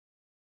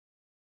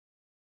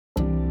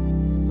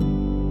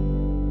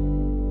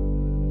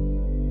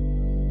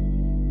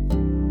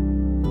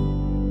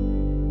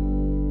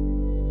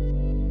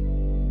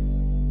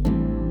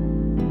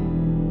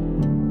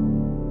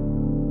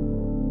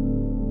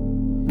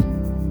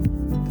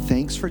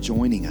Thanks for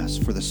joining us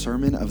for the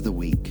Sermon of the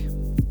Week.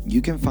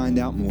 You can find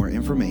out more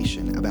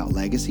information about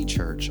Legacy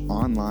Church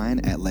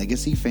online at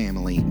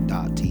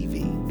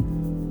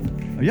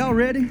legacyfamily.tv. Are y'all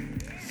ready?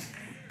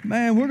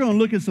 Man, we're going to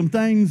look at some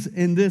things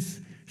in this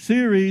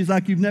series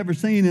like you've never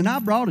seen, and I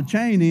brought a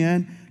chain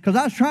in because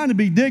I was trying to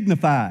be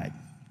dignified,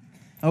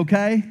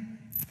 okay?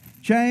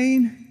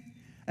 Chain,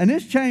 and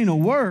this chain will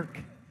work,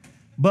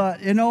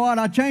 but you know what?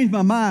 I changed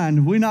my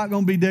mind. We're not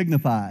going to be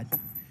dignified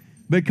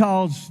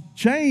because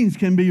chains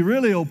can be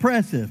really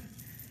oppressive.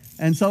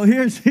 And so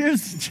here's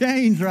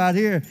chains right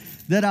here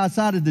that I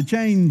decided to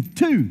chain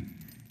two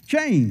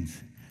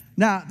chains.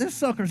 Now, this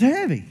sucker's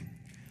heavy.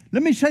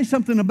 Let me say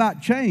something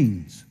about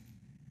chains.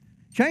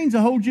 Chains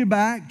will hold you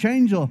back.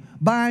 Chains will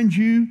bind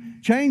you.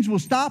 Chains will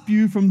stop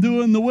you from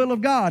doing the will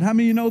of God. How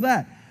many of you know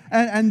that?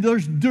 And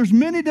there's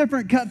many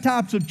different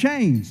types of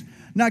chains.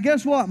 Now,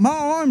 guess what? My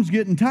arm's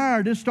getting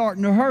tired. It's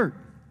starting to hurt.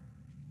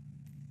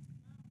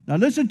 Now,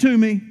 listen to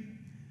me.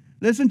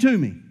 Listen to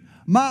me.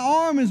 My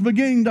arm is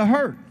beginning to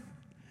hurt.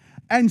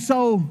 And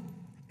so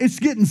it's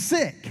getting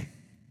sick.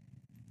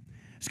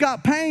 It's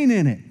got pain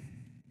in it.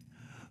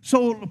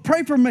 So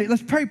pray for me.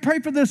 Let's pray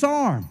for this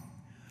arm.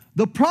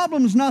 The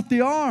problem's not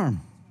the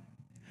arm.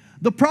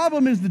 The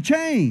problem is the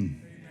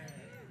chain.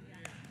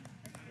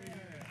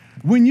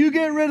 When you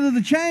get rid of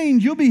the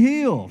chains, you'll be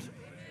healed.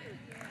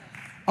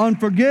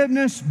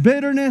 Unforgiveness,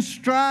 bitterness,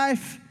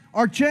 strife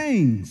are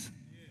chains.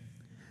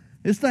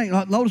 This thing,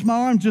 notice my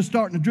arm's just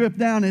starting to drip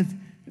down.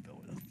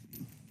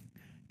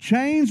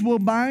 Chains will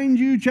bind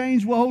you.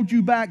 Chains will hold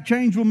you back.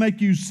 Chains will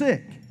make you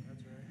sick.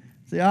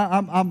 See,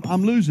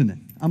 I'm losing it.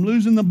 I'm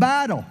losing the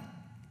battle.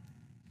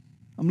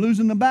 I'm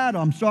losing the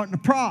battle. I'm starting to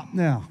prop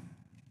now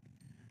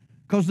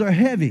because they're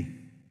heavy.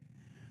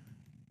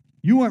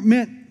 You weren't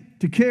meant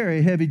to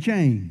carry heavy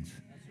chains.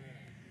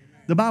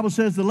 The Bible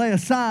says to lay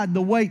aside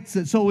the weights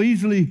that so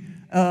easily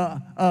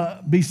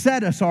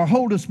beset us or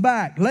hold us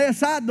back. Lay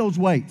aside those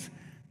weights.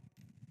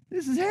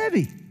 This is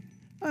heavy.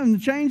 I'm having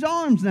to change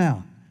arms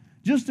now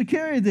just to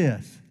carry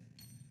this.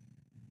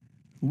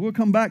 We'll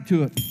come back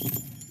to it,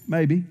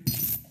 maybe.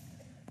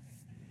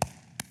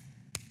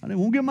 I didn't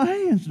want to get my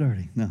hands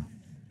dirty. No.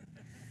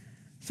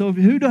 So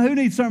who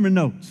needs sermon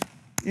notes?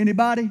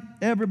 Anybody?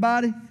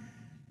 Everybody?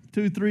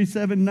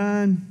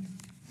 2379.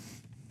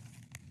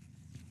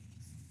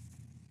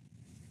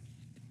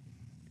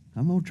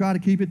 I'm going to try to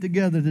keep it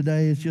together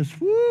today. It's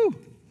just, whoo.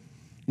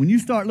 When you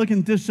start looking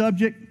at this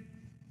subject,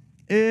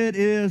 it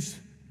is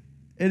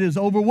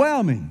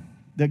overwhelming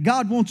that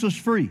God wants us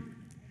free.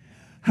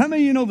 How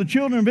many of you know the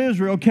children of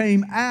Israel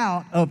came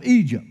out of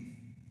Egypt?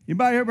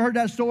 Anybody ever heard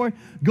that story?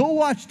 Go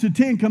watch the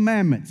 10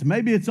 Commandments.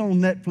 Maybe it's on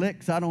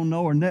Netflix, I don't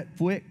know, or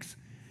Netflix.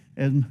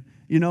 And,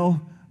 you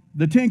know,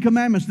 the 10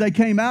 Commandments, they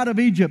came out of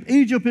Egypt.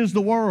 Egypt is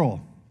the world.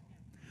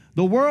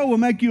 The world will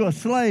make you a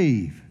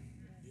slave.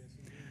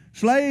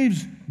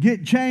 Slaves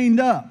get chained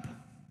up.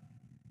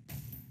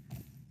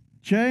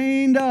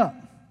 Chained up.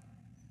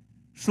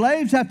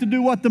 Slaves have to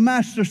do what the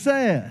master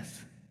says.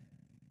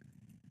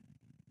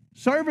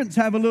 Servants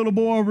have a little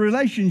more of a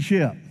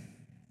relationship.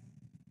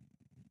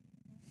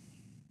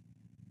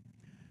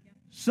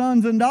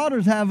 Sons and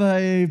daughters have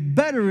a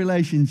better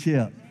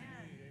relationship.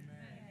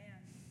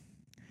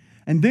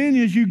 And then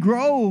as you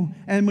grow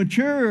and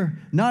mature,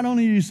 not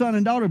only are you son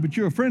and daughter, but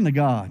you're a friend of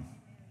God.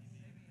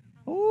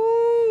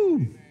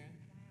 Ooh.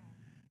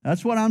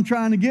 That's what I'm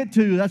trying to get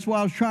to. That's what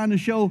I was trying to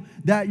show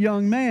that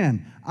young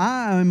man.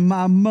 I am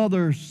my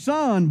mother's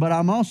son, but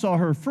I'm also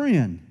her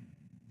friend.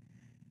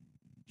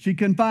 She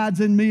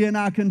confides in me and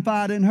I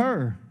confide in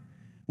her.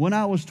 When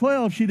I was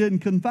 12, she didn't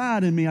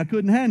confide in me. I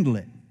couldn't handle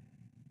it.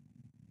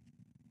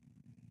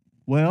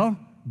 Well,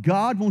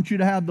 God wants you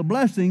to have the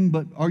blessing,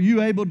 but are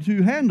you able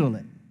to handle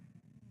it?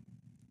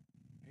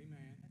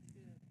 Amen.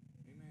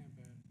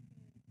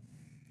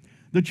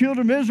 The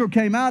children of Israel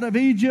came out of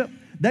Egypt.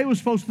 They were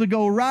supposed to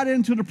go right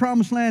into the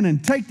promised land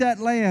and take that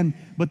land,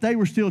 but they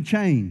were still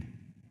chained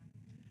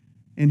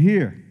in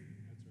here.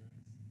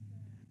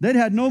 They'd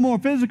had no more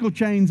physical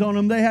chains on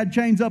them. They had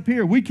chains up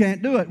here. We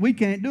can't do it. We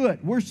can't do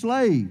it. We're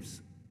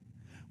slaves.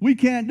 We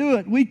can't do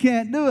it. We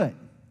can't do it.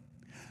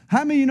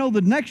 How many of you know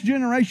the next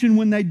generation,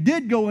 when they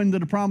did go into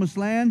the promised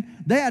land,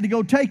 they had to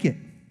go take it?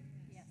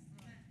 Yes.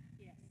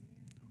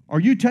 Are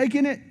you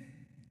taking it?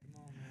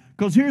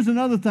 Because here's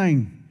another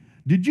thing.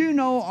 Did you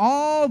know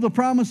all the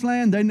promised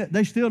land,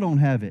 they still don't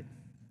have it?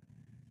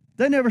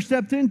 They never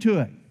stepped into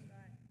it.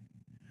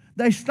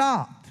 They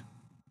stopped.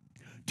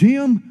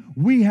 Tim,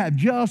 we have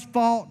just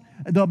fought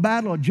the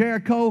battle of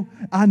Jericho.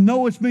 I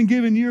know it's been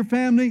given to your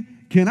family.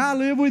 Can I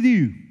live with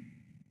you?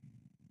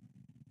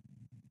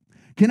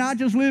 Can I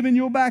just live in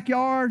your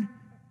backyard?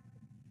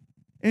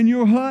 In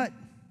your hut?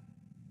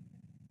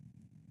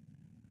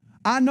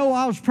 I know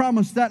I was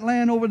promised that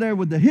land over there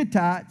with the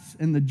Hittites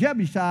and the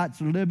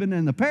Jebusites are living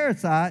and the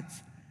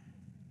Perizzites.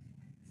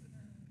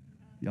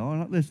 Y'all are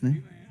not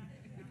listening.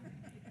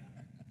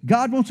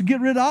 God wants to get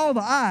rid of all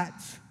the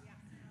ites.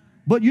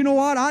 But you know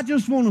what? I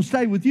just want to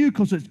stay with you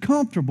because it's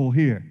comfortable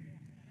here.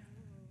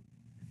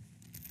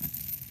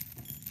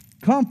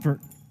 Comfort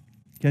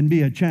can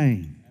be a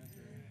chain.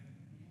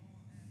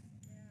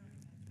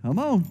 Come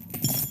on.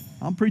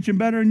 I'm preaching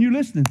better than you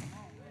listening.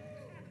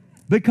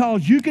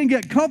 Because you can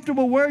get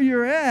comfortable where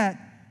you're at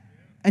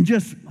and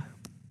just...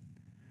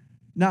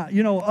 Now,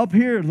 you know, up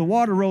here, the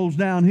water rolls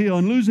downhill.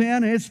 In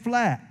Louisiana, it's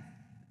flat.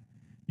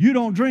 You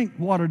don't drink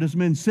water that's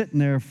been sitting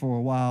there for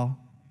a while.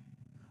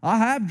 I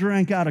have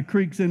drank out of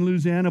creeks in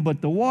Louisiana,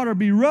 but the water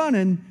be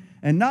running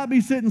and not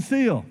be sitting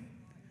still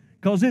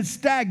because it's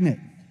stagnant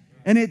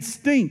and it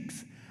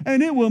stinks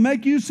and it will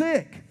make you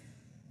sick.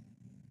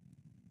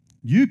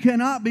 You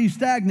cannot be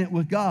stagnant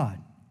with God.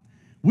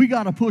 We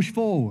got to push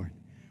forward.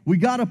 We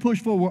got to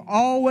push forward. We're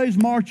always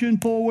marching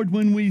forward.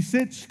 When we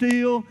sit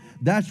still,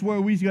 that's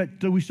where we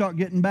start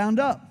getting bound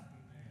up.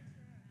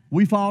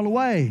 We fall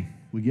away.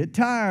 We get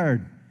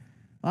tired.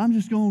 I'm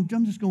just going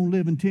to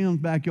live in Tim's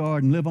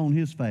backyard and live on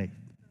his faith.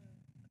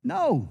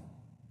 No.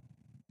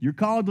 You're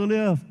called to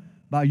live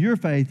by your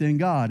faith in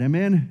God.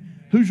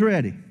 Amen? Who's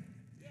ready?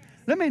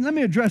 Let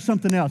me address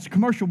something else.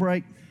 Commercial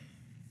break.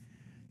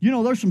 You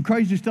know, there's some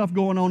crazy stuff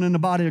going on in the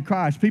body of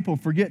Christ. People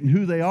forgetting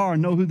who they are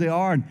and know who they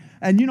are.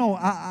 And you know,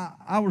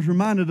 I was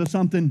reminded of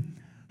something.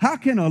 How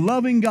can a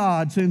loving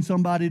God send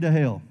somebody to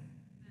hell?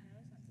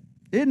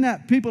 Isn't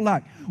that people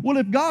like, well,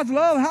 if God's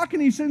love, how can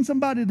he send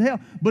somebody to hell?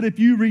 But if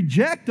you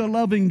reject a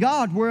loving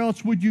God, where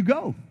else would you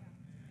go?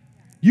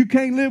 You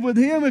can't live with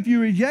him if you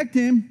reject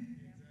him.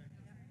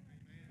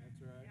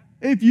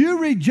 If you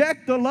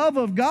reject the love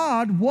of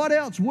God, what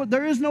else?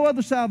 There is no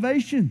other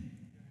salvation.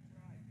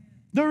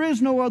 There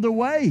is no other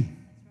way.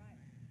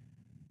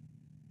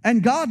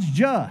 And God's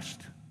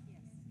just.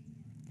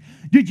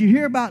 Did you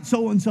hear about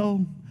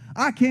so-and-so?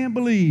 I can't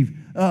believe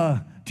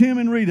Tim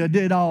and Rita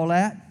did all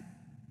that.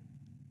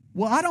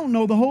 Well, I don't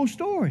know the whole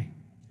story.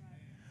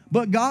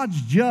 But God's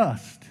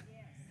just.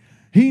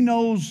 He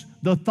knows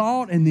the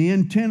thought and the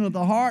intent of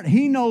the heart.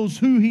 He knows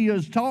who he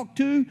has talked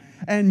to,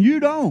 and you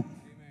don't.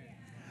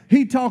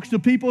 He talks to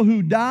people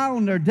who die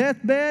on their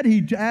deathbed.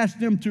 He asks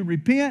them to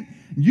repent.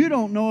 You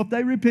don't know if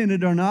they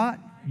repented or not.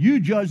 You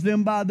judge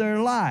them by their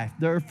life,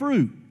 their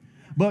fruit.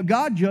 But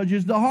God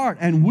judges the heart,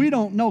 and we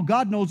don't know.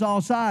 God knows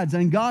all sides,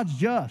 and God's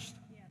just.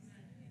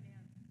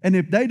 And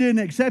if they didn't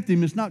accept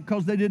him, it's not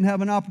because they didn't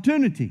have an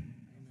opportunity.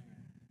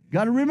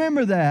 Got to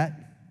remember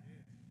that.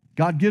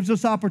 God gives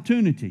us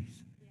opportunities.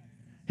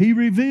 He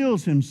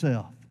reveals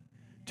himself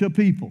to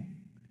people.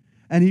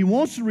 And he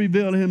wants to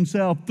reveal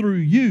himself through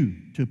you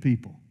to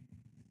people.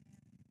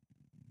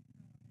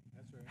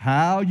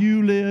 How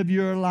you live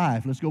your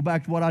life. Let's go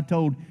back to what I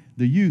told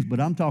the youth, but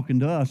I'm talking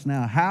to us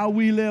now. How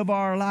we live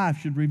our life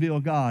should reveal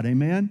God.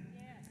 Amen?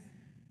 Yes.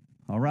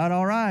 All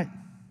right.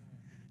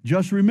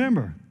 Just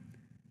remember,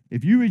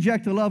 if you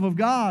reject the love of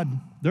God,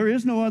 there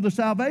is no other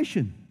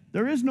salvation.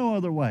 There is no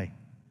other way.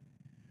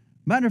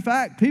 Matter of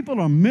fact,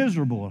 people are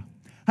miserable.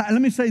 Let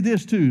me say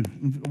this too.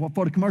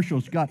 For the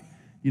commercials, you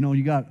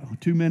got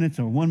 2 minutes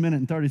or 1 minute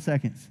and 30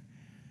 seconds.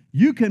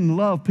 You can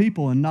love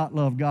people and not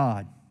love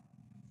God.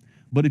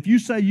 But if you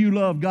say you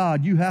love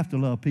God, you have to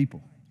love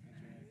people.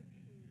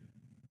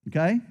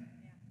 Okay?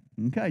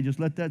 Okay, just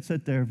let that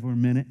sit there for a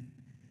minute.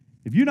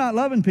 If you're not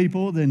loving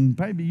people, then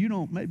maybe you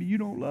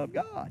don't love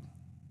God.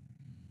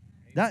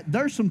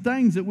 There's some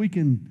things that we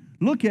can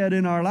look at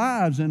in our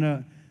lives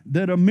and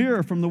that are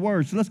mirror from the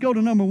Word. So let's go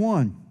to number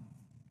 1.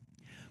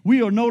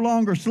 We are no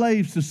longer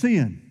slaves to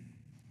sin.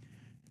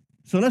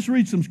 So let's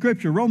read some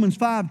scripture. Romans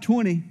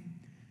 5:20.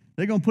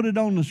 They're going to put it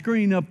on the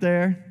screen up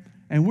there,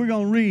 and we're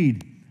going to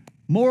read.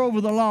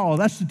 Moreover, the law,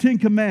 that's the 10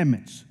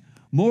 Commandments.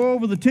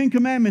 Moreover, the 10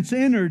 Commandments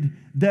entered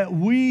that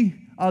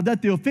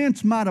the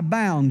offense might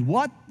abound.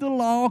 What the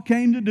law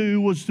came to do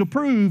was to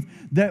prove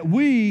that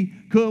we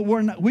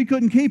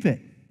couldn't keep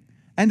it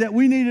and that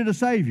we needed a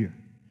Savior.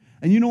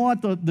 And you know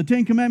what the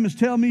 10 Commandments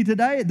tell me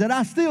today? That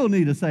I still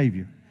need a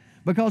Savior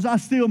because I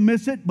still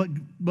miss it.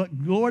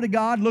 But glory to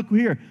God, look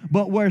here.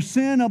 But where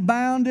sin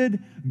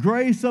abounded,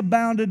 grace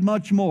abounded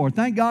much more.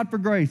 Thank God for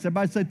grace.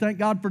 Everybody say, thank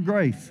God for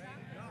grace.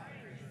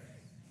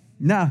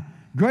 Now,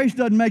 grace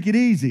doesn't make it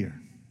easier.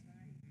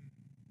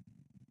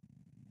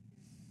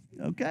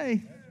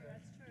 Okay?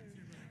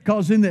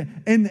 Because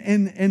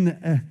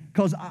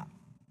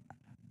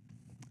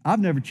I've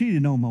never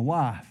cheated on my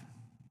wife.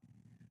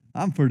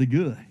 I'm pretty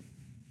good.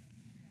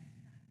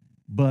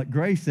 But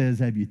grace says,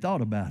 have you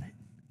thought about it?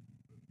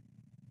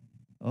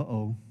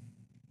 Uh-oh.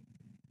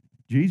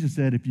 Jesus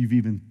said, if you've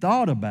even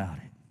thought about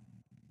it,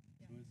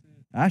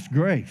 that's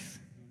grace.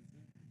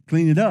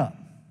 Clean it up.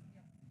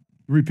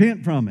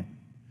 Repent from it.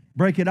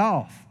 Break it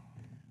off.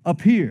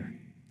 Up here.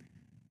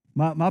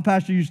 My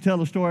pastor used to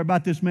tell a story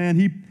about this man.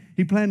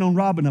 He planned on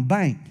robbing a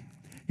bank.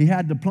 He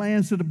had the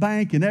plans to the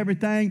bank and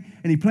everything,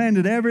 and he planned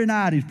it every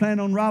night. He's planned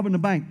on robbing the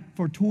bank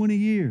for 20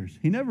 years.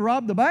 He never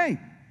robbed the bank.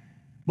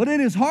 But in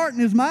his heart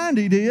and his mind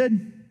he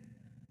did.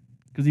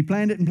 Because he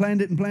planned it and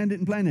planned it and planned it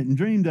and planned it and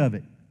dreamed of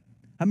it.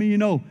 How many of you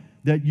know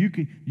that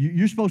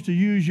you're supposed to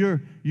use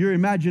your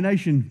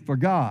imagination for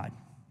God,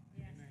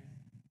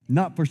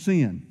 not for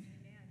sin?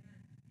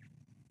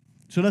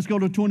 So let's go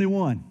to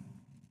 21.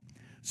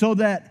 So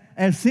that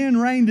as sin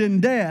reigned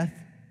in death,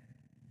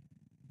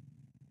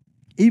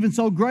 Even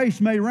so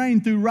grace may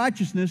reign through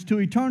righteousness to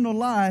eternal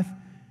life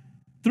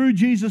through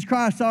Jesus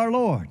Christ our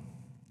Lord.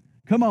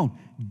 Come on.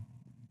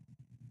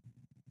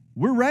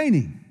 We're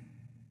reigning.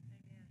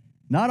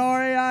 Not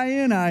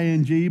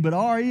R-A-I-N-I-N-G, but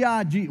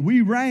R-E-I-G.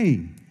 We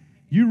reign.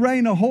 You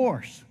reign a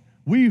horse.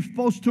 We're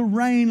supposed to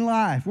reign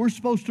life. We're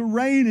supposed to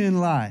reign in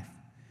life.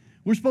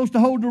 We're supposed to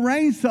hold the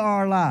reins to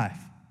our life.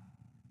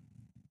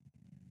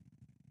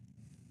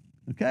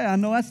 Okay, I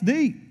know that's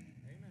deep.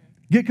 Amen.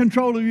 Get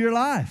control of your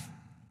life.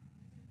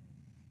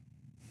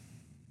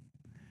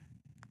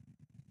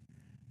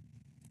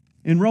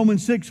 In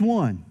Romans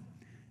 6:1,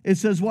 it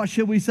says, what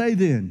shall we say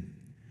then?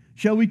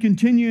 Shall we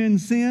continue in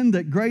sin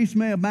that grace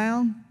may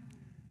abound?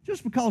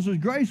 Just because there's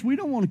grace, we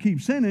don't want to keep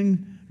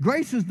sinning.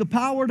 Grace is the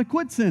power to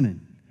quit sinning.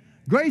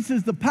 Grace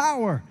is the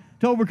power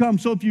to overcome.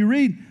 So if you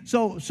read,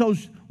 so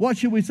what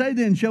should we say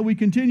then? Shall we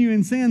continue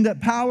in sin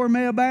that power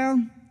may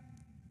abound?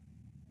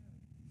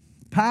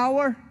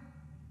 Power?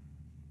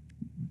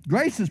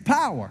 Grace is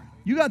power.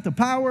 You got the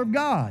power of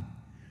God.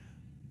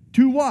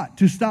 To what?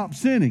 To stop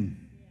sinning.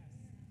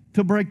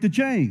 To break the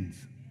chains.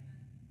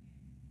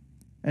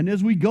 And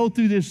as we go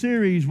through this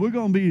series, we're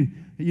going to be,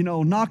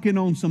 knocking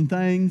on some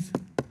things.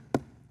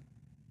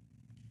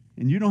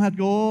 And you don't have to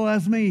go, oh,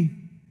 that's me.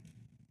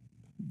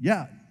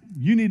 Yeah,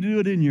 you need to do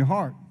it in your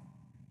heart.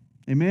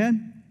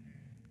 Amen?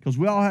 Because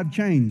we all have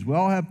chains. We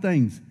all have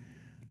things.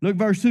 Look,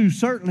 verse 2,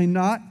 certainly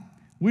not.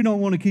 We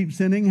don't want to keep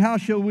sinning. How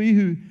shall we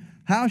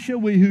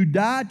who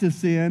died to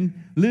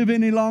sin live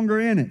any longer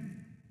in it?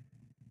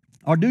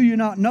 Or do you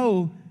not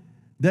know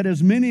that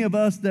as many of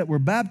us that were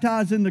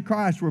baptized into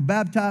Christ were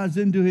baptized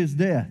into his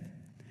death?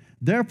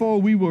 Therefore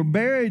we were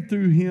buried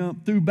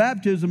through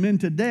baptism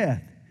into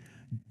death,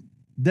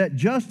 that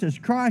just as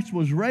Christ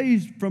was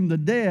raised from the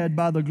dead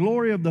by the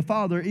glory of the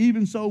Father,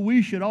 even so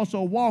we should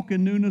also walk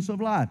in newness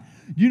of life.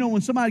 You know,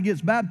 when somebody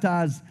gets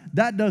baptized,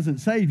 that doesn't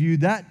save you.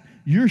 That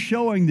you're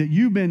showing that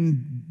you've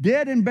been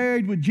dead and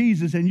buried with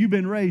Jesus and you've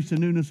been raised to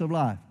newness of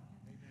life.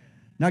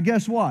 Now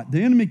guess what?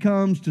 The enemy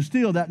comes to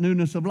steal that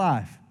newness of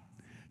life.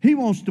 He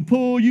wants to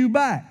pull you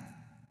back.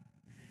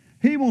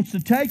 He wants to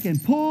take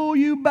and pull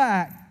you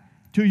back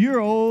to your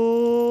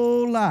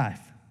old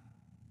life.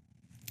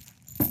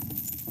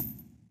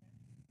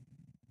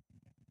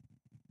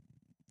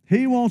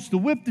 He wants to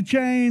whip the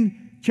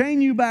chain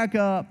you back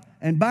up,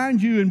 and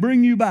bind you and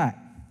bring you back.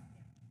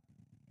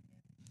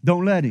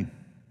 Don't let him.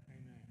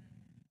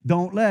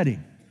 Don't let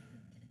him.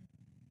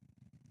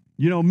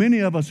 You know, many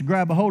of us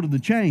grab a hold of the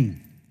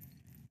chain,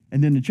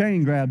 and then the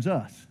chain grabs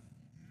us.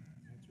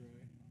 That's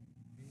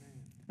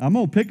right. I'm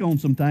going to pick on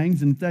some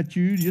things, and if that's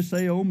you, just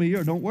say, oh, me,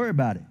 or don't worry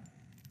about it.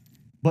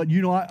 But,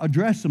 I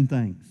address some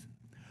things.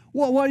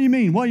 Well, what do you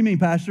mean? What do you mean,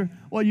 Pastor?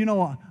 Well,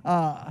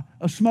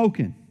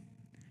 smoking.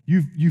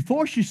 You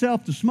force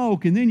yourself to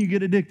smoke, and then you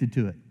get addicted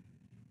to it.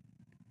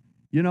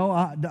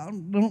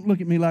 Don't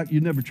look at me like you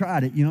never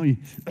tried it.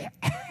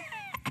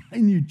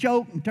 And you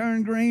choke and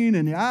turn green,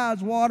 and your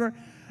eyes water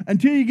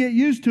until you get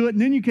used to it,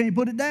 and then you can't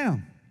put it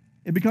down.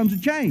 It becomes a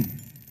chain.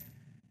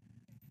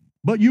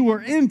 But you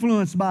were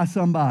influenced by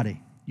somebody.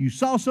 You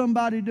saw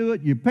somebody do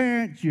it, your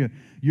parents, your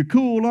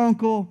cool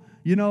uncle,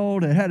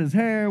 that had his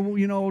hair,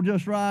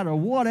 just right or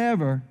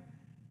whatever.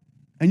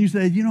 And you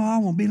said, I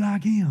want to be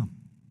like him.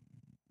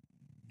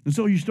 And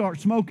so you start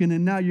smoking,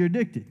 and now you're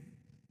addicted.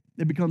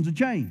 It becomes a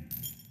chain.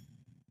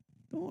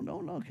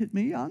 Don't look at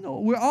me. I know.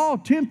 We're all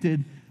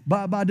tempted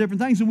by different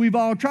things, and we've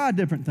all tried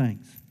different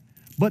things.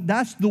 But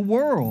that's the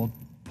world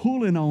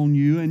pulling on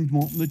you and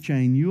wanting to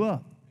chain you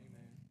up.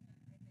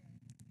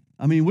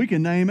 I mean, we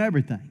can name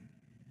everything.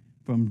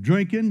 From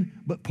drinking,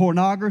 but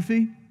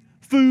pornography,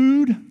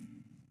 food,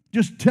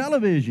 just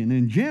television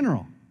in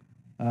general.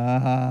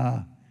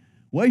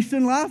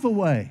 Wasting life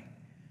away.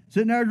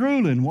 Sitting there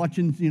drooling,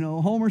 watching,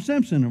 Homer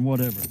Simpson or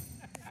whatever.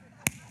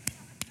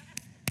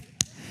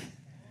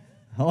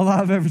 All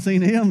I've ever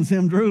seen of him is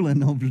him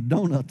drooling over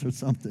donuts or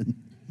something.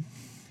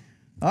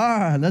 All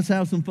right, let's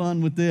have some fun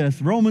with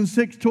this. Romans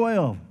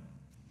 6:12.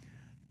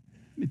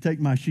 Let me take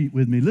my sheet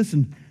with me.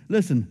 Listen.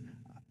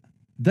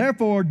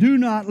 Therefore, do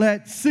not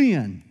let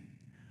sin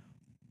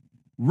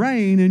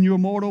reign in your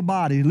mortal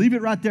body. Leave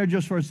it right there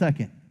just for a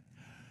second.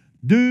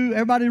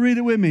 Everybody read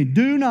it with me.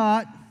 Do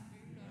not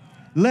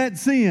let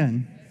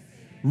sin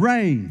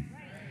reign.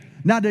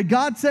 Now, did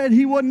God say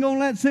he wasn't going to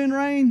let sin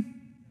reign?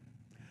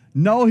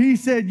 No, he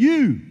said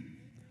you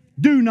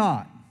do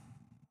not.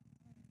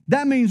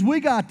 That means we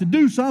got to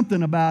do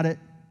something about it.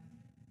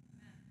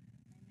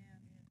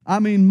 I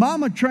mean,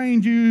 mama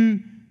trained you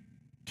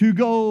to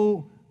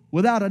go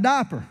without a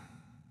diaper.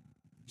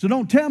 So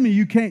don't tell me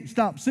you can't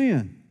stop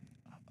sin.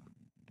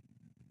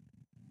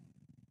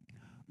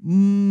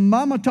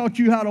 Mama taught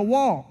you how to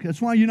walk.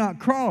 That's why you're not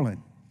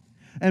crawling.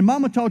 And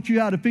mama taught you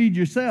how to feed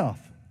yourself.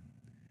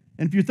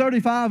 And if you're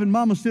 35 and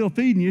mama's still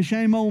feeding you,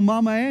 shame on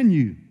mama and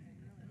you.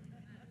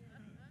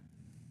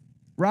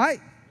 Right?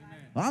 Amen.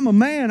 I'm a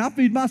man. I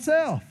feed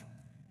myself.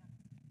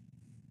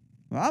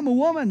 I'm a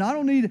woman. I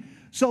don't need it.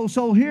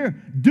 So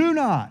here, do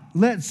not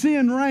let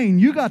sin reign.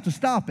 You got to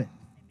stop it.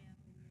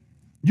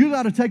 You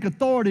got to take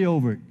authority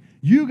over it.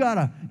 You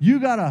gotta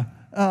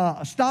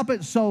stop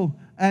it so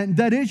and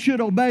that it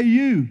should obey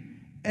you.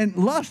 And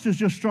lust is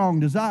just strong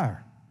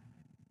desire.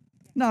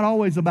 Not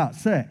always about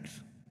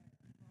sex.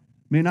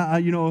 I mean,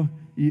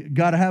 you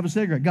got to have a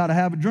cigarette, got to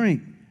have a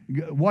drink,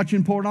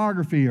 watching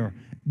pornography, or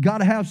got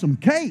to have some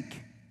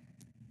cake.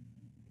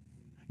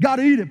 Got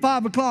to eat at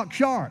 5 o'clock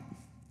sharp.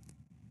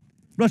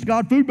 Bless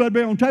God, food better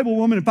be on the table,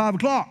 woman, at 5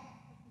 o'clock.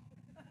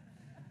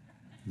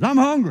 'Cause I'm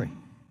hungry.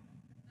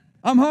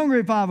 I'm hungry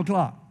at 5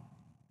 o'clock.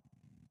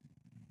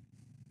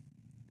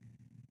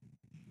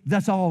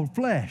 That's all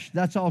flesh.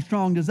 That's all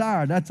strong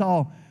desire. That's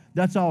all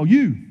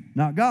you,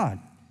 not God.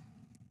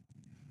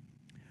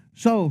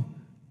 So,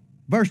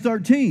 verse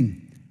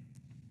 13,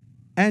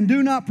 and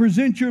do not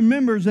present your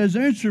members as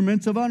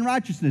instruments of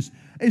unrighteousness.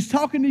 It's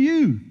talking to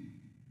you.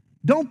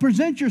 Don't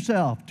present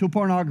yourself to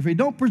pornography.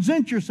 Don't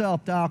present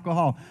yourself to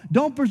alcohol.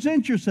 Don't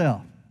present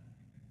yourself.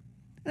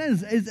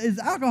 Is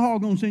alcohol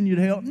going to send you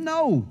to hell?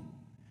 No.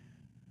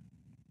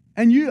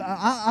 And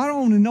I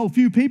only know a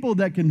few people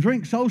that can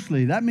drink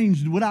socially. That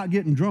means without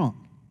getting drunk.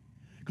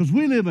 Because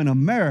we live in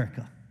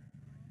America.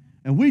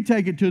 And we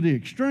take it to the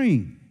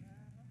extreme.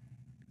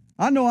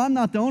 I know I'm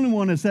not the only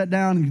one that sat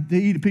down to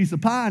eat a piece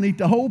of pie and eat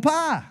the whole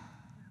pie.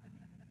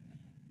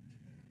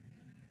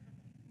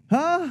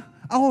 Huh?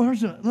 Oh,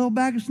 there's a little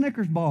bag of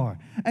Snickers bar.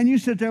 And you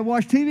sit there,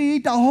 watch TV,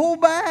 eat the whole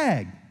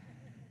bag.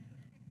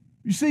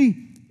 You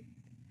see,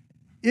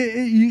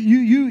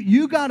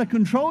 you got to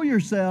control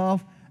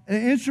yourself.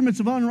 Instruments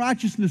of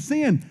unrighteousness,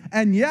 sin.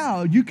 And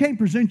yeah, you can't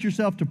present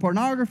yourself to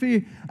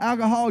pornography,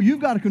 alcohol. You've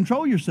got to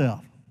control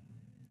yourself.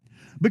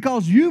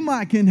 Because you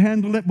might can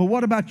handle it, but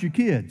what about your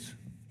kids?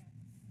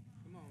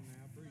 Come on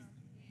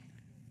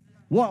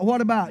now, What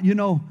about,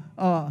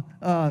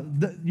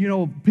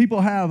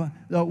 people have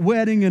a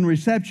wedding and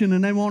reception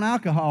and they want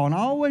alcohol. And I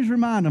always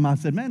remind them, I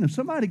said, man, if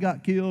somebody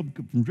got killed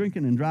from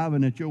drinking and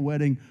driving at your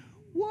wedding,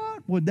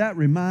 what would that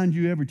remind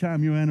you every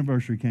time your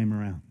anniversary came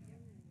around?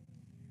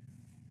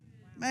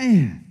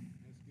 Man.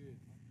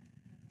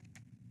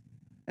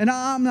 And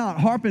I'm not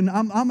harping.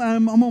 I'm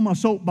on my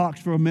soapbox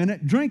for a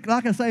minute. Drink,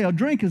 like I say, a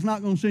drink is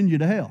not going to send you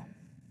to hell.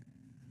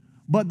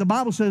 But the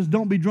Bible says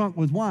don't be drunk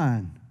with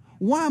wine.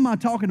 Why am I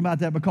talking about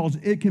that? Because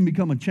it can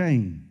become a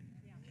chain.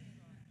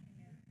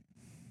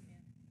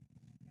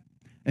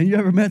 And you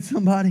ever met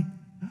somebody?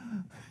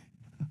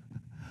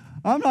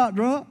 I'm not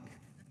drunk.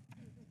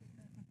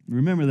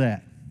 Remember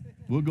that.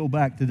 We'll go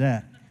back to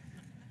that.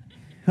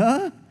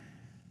 Huh?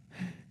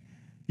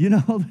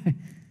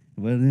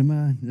 Well,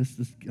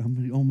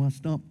 I'm on my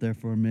stump there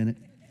for a minute.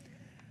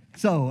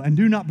 So, and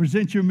do not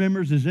present your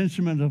members as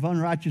instruments of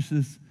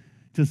unrighteousness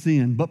to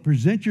sin, but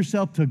present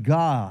yourself to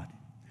God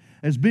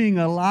as being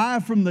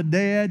alive from the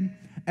dead,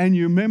 and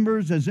your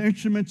members as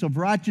instruments of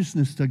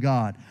righteousness to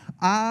God.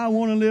 I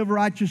want to live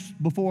righteous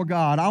before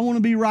God. I want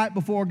to be right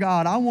before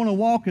God. I want to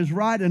walk as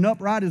right and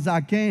upright as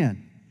I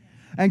can.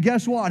 And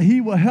guess what?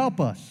 He will help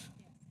us.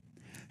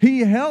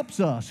 He helps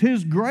us.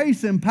 His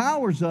grace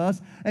empowers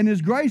us, and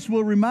His grace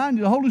will remind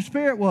you. The Holy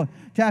Spirit will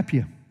tap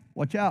you.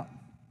 Watch out.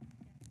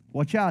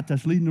 Watch out.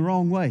 That's leading the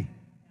wrong way.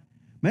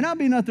 May not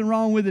be nothing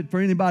wrong with it for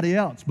anybody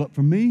else, but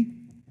for me,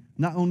 I'm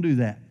not going to do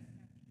that.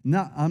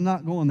 I'm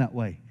not going that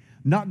way.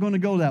 Not going to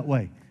go that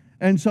way.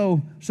 And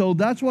so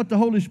that's what the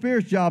Holy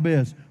Spirit's job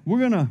is. We're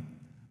going to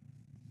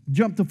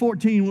jump to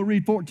 14. We'll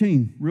read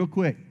 14 real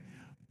quick.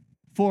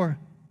 For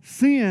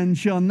sin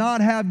shall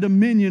not have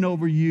dominion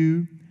over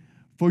you,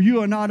 for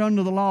you are not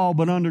under the law,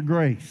 but under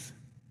grace.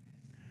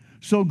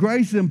 So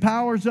grace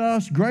empowers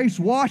us. Grace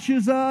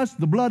washes us.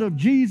 The blood of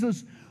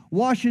Jesus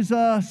washes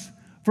us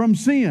from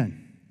sin.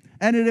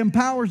 And it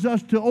empowers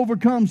us to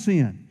overcome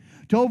sin.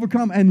 To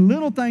overcome, and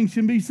little things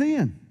can be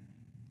sin.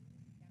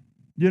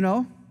 If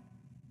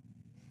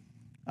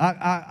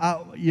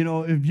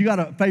you got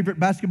a favorite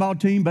basketball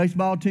team,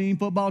 baseball team,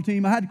 football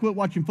team, I had to quit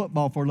watching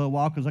football for a little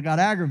while because I got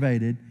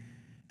aggravated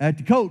at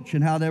the coach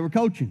and how they were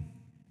coaching.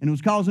 And it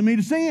was causing me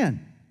to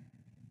sin.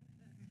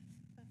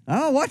 I'm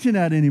not watching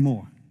that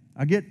anymore.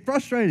 I get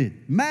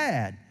frustrated,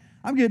 mad.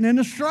 I'm getting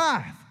into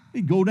strife.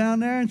 You go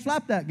down there and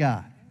slap that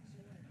guy.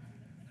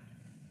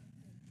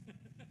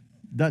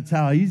 That's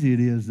how easy it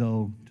is,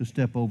 though, to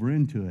step over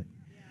into it.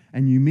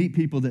 And you meet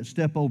people that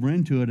step over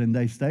into it and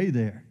they stay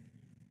there.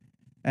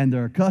 And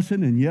they're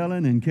cussing and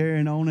yelling and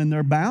carrying on, and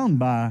they're bound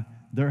by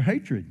their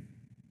hatred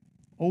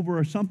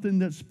over something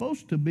that's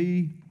supposed to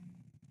be,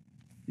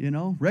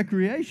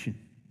 recreation.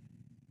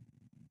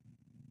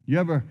 You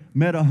ever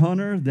met a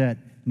hunter that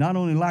not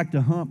only liked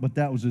to hunt, but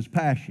that was his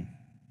passion?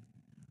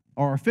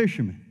 Or a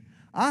fisherman?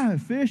 I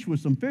have fished with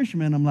some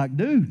fishermen. I'm like,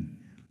 dude,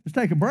 let's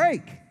take a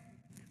break.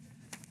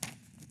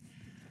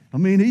 I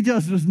mean, he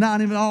just was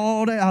not even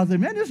all day. I was like,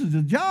 man, this is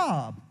a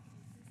job.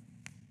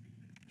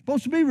 It's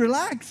supposed to be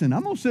relaxing.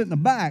 I'm going to sit in the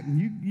back,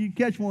 and you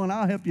catch one,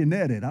 I'll help you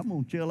net it. I'm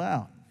going to chill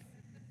out.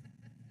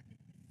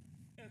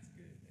 That's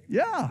good.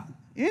 Yeah,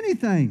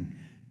 anything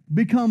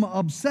become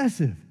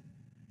obsessive,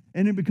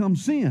 and it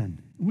becomes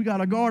sin. We got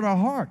to guard our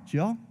hearts,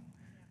 y'all.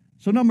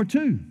 So number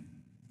 2,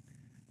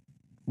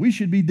 we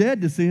should be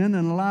dead to sin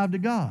and alive to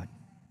God.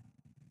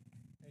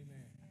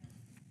 Amen.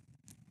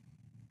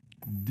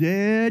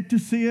 dead to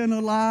sin,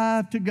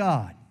 alive to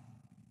God.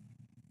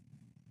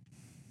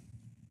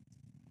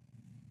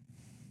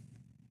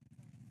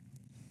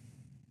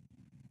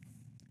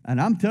 And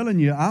I'm telling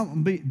you,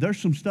 there's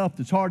some stuff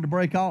that's hard to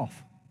break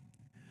off.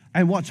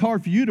 And what's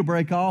hard for you to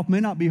break off may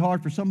not be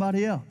hard for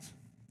somebody else.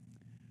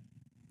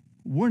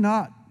 We're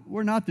not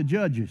the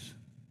judges.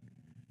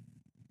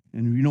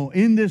 And,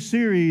 in this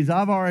series,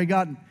 I've already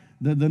got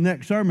the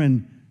next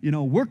sermon,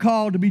 we're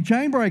called to be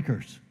chain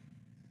breakers.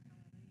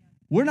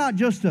 We're not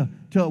just to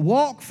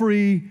walk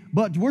free,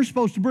 but we're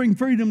supposed to bring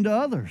freedom to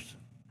others.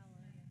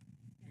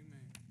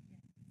 Amen.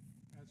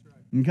 That's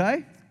right.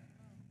 Okay?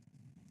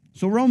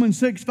 So Romans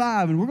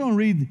 6:5, and we're going to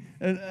read,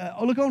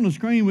 look on the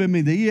screen with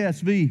me, the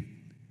ESV,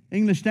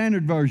 English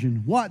Standard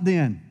Version. What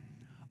then?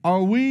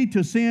 Are we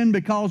to sin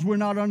because we're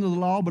not under the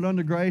law but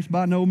under grace?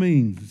 By no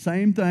means.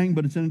 Same thing,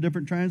 but it's in a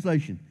different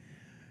translation.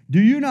 Do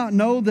you not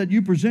know that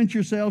you present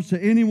yourselves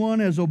to anyone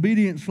as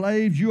obedient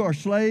slaves? You are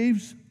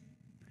slaves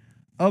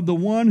of the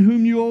one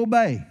whom you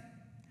obey.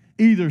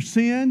 Either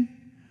sin,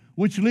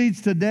 which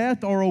leads to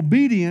death, or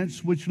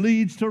obedience, which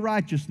leads to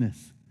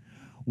righteousness.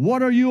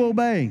 What are you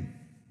obeying?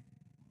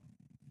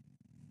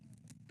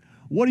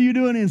 What are you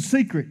doing in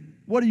secret?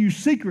 What are you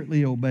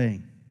secretly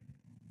obeying?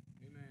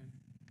 Amen.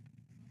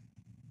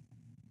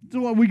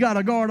 So we got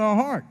to guard our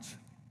hearts.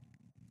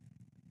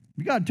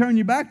 You got to turn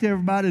your back to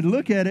everybody to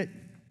look at it.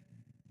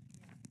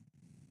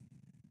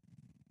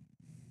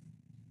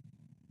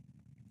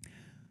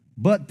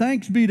 But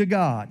thanks be to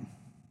God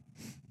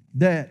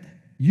that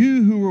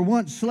you who were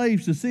once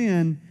slaves to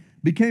sin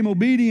became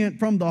obedient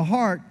from the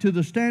heart to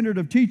the standard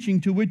of teaching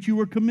to which you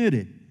were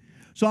committed.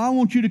 So I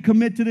want you to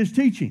commit to this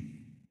teaching.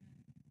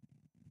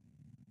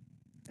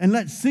 And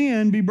let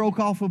sin be broke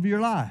off of your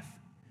life.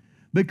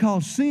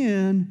 Because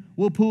sin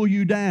will pull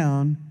you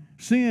down.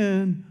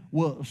 Sin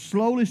will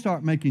slowly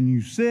start making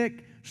you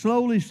sick,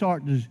 slowly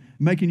start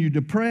making you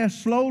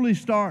depressed, slowly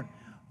start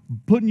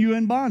putting you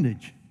in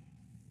bondage.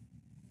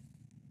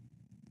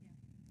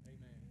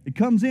 It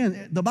comes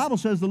in. The Bible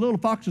says the little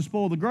foxes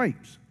spoil the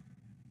grapes.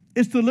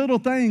 It's the little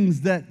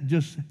things that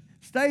just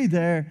stay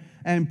there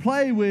and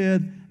play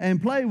with.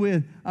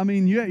 I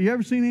mean, you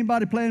ever seen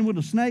anybody playing with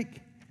a snake?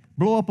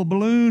 Blow up a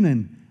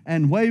balloon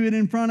and wave it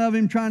in front of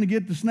him trying to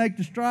get the snake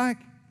to strike?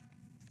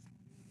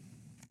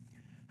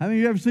 How many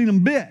of you ever seen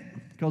them bit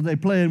because they're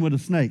playing with a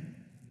snake?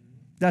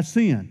 That's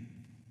sin.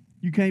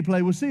 You can't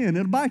play with sin.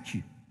 It'll bite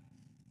you.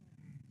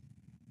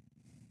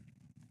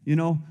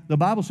 The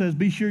Bible says,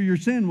 be sure your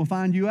sin will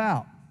find you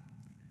out.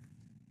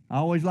 I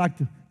always like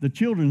the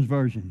children's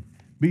version.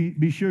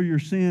 Be sure your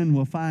sin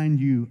will find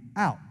you.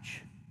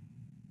 Ouch.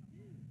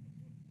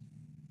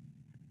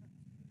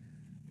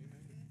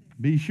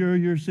 Be sure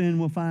your sin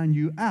will find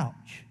you.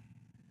 Ouch.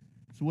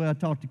 That's the way I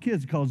talk to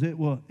kids, because it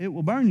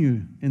will burn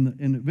you and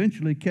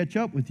eventually catch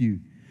up with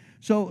you.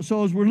 So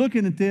as we're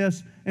looking at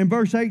this, in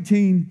verse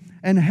 18,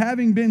 and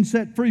having been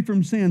set free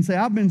from sin, say,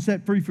 I've been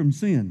set free from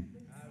sin.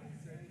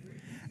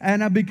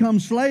 And I've become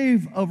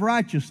slave of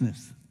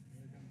righteousness.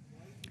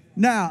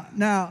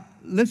 Now,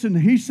 listen,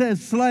 he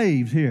says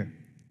slaves here.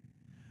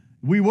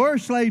 We were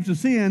slaves to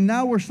sin,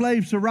 now we're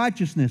slaves to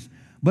righteousness.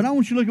 But I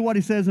want you to look at what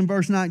he says in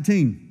verse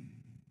 19.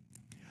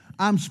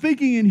 I'm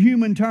speaking in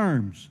human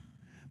terms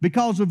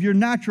because of your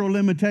natural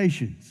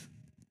limitations.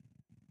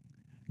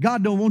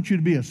 God don't want you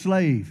to be a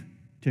slave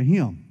to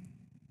Him.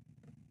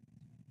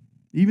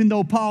 Even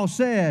though Paul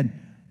said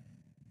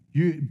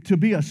to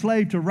be a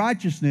slave to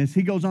righteousness,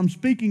 he goes, I'm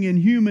speaking in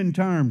human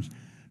terms.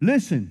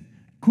 Listen,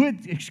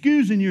 quit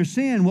excusing your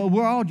sin. Well,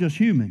 we're all just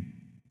human.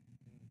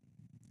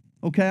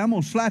 Okay, I'm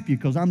going to slap you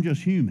because I'm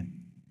just human.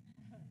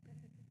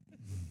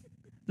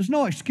 There's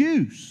no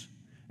excuse.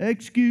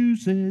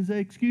 Excuses,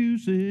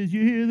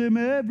 you hear them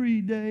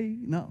every day.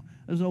 No,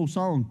 there's an old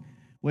song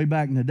way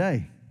back in the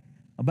day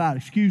about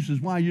excuses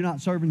why you're not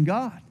serving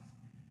God.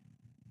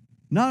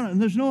 No,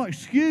 there's no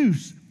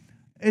excuse.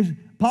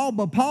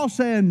 But Paul's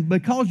saying,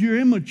 because you're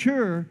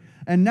immature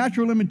and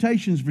natural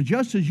limitations, for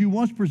just as you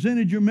once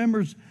presented your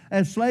members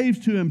as slaves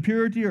to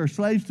impurity or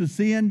slaves to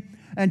sin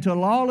and to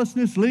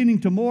lawlessness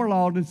leading to more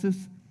lawlessness,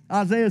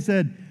 Isaiah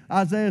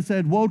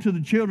said, woe to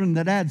the children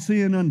that add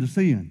sin unto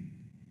sin.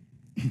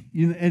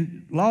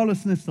 And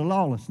lawlessness to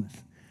lawlessness.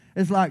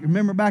 It's like,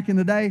 remember back in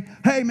the day,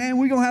 hey man,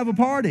 we're going to have a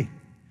party.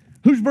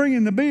 Who's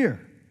bringing the beer?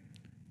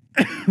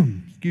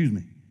 Excuse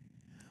me.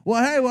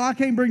 Well, I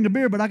can't bring the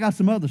beer, but I got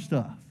some other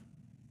stuff.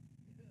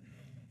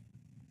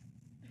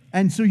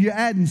 And so you're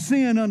adding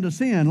sin unto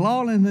sin,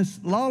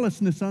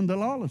 lawlessness unto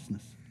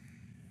lawlessness.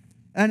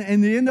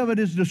 And the end of it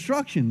is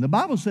destruction. The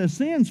Bible says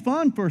sin's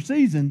fun for a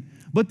season,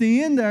 but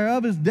the end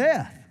thereof is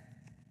death.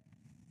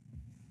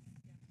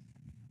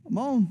 Come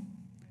on.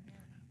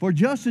 For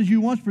just as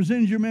you once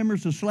presented your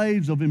members as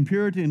slaves of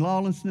impurity and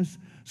lawlessness,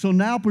 so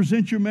now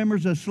present your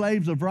members as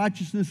slaves of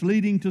righteousness,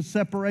 leading to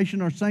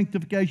separation or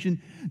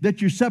sanctification,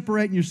 that you're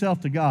separating yourself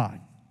to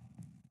God.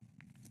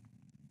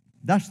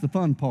 That's the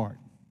fun part.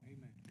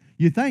 Amen.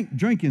 You think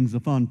drinking's the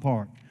fun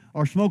part,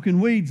 or smoking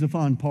weed's the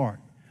fun part,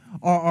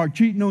 or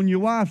cheating on your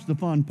wife's the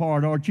fun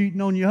part, or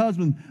cheating on your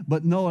husband,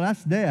 but no,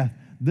 that's death.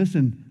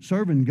 listen,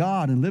 serving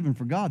God and living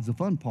for God's the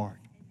fun part.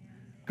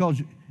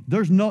 Because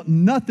there's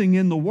nothing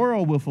in the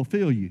world will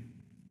fulfill you.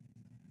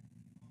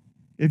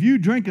 If you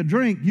drink a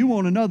drink, you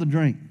want another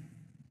drink.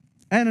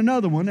 And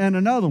another one, and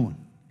another one.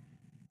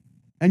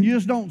 And you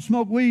just don't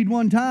smoke weed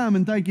one time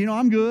and think,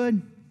 I'm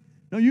good.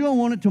 No, you're going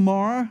to want it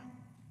tomorrow.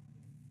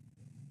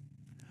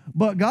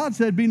 But God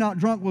said, be not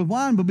drunk with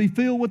wine, but be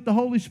filled with the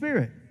Holy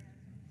Spirit.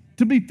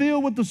 To be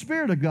filled with the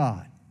Spirit of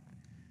God.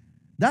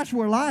 That's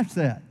where life's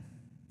at.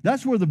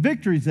 That's where the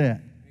victory's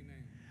at.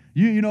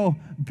 You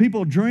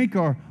people drink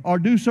or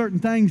do certain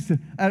things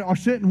or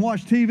sit and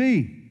watch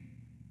TV.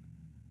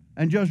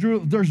 And just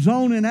they're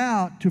zoning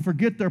out to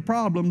forget their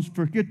problems,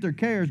 forget their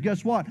cares.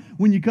 Guess what?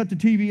 When you cut the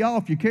TV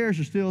off, your cares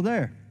are still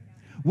there.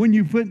 When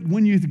you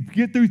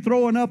get through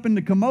throwing up in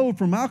the commode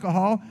from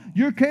alcohol,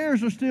 your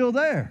cares are still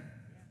there.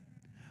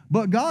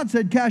 But God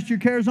said, cast your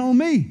cares on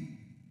me.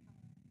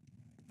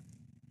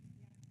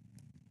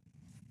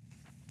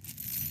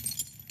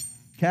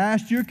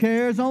 Cast your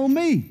cares on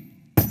me.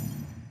 There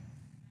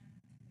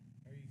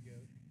you go.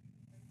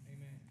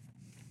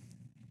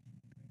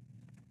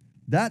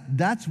 Amen.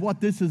 That's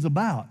what this is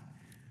about.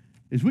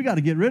 Is we got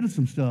to get rid of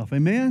some stuff.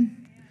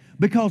 Amen?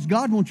 Because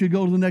God wants you to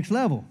go to the next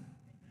level.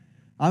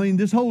 I mean,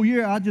 this whole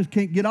year, I just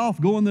can't get off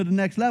going to the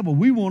next level.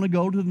 We want to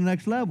go to the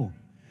next level.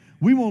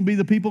 We want to be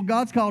the people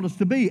God's called us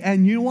to be.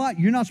 And you know what?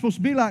 You're not supposed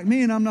to be like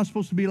me, and I'm not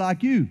supposed to be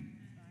like you.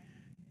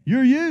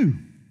 You're you.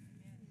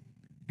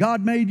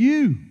 God made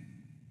you.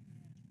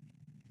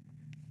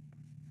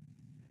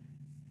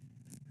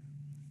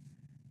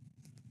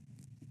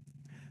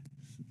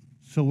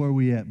 So where are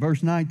we at?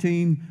 Verse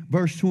 19,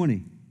 verse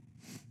 20.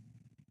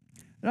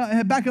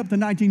 Back up to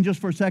 19 just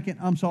for a second.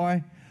 I'm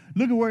sorry.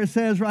 Look at where it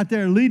says right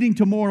there, leading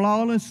to more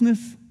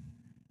lawlessness.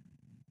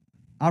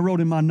 I wrote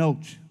in my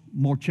notes,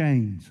 more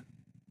chains.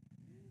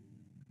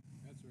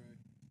 That's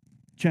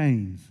right.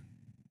 Chains.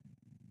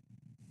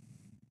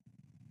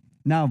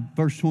 Now,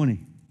 verse 20.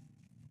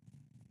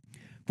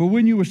 For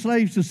when you were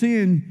slaves to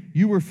sin,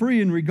 you were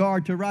free in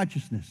regard to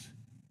righteousness.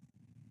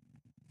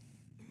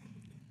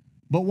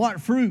 But what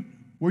fruit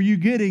were you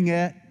getting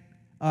at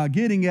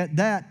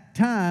that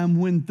time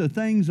when the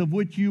things of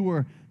which you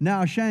were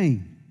now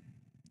ashamed?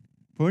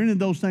 For any of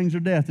those things are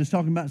death. It's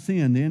talking about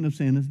sin. The end of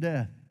sin is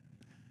death.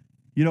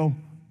 We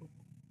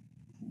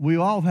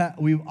all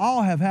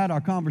have had our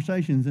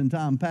conversations in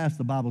time past,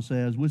 the Bible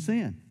says, with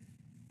sin.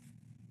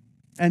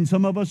 And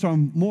some of us are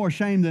more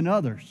ashamed than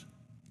others.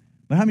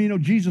 But how many know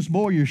Jesus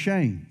bore your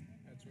shame?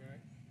 That's right.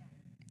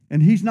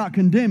 And He's not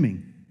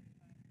condemning.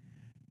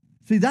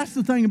 See, that's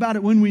the thing about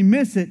it. When we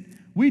miss it,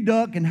 we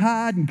duck and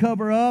hide and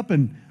cover up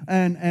and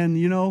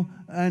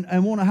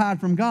want to hide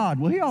from God.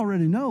 Well, He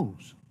already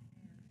knows.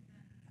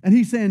 And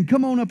He's saying,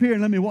 come on up here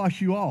and let me wash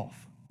you off.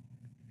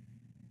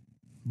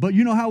 But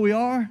you know how we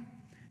are?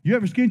 You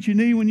ever skinned your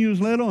knee when you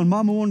was little and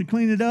Mama wanted to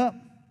clean it up?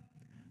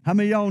 How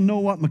many of y'all know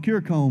what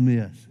McCure comb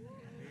is?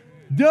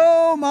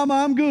 No, Mama,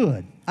 I'm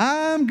good.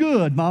 I'm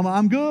good, Mama,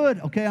 I'm good.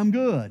 Okay, I'm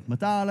good.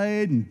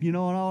 Methylate and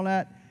all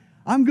that.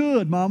 I'm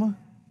good, Mama.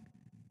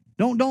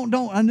 Don't.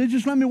 And then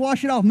just let me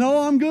wash it off. No,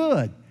 I'm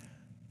good.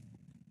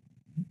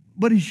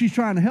 But she's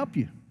trying to help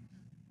you.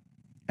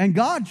 And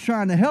God's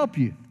trying to help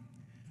you.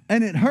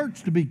 And it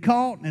hurts to be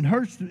caught, and it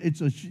hurts.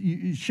 It's a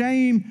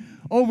shame,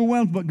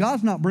 overwhelmed, but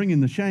God's not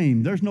bringing the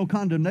shame. There's no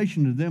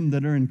condemnation to them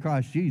that are in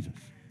Christ Jesus,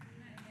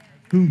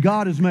 whom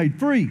God has made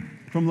free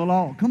from the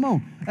law. Come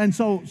on. And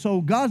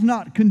so God's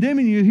not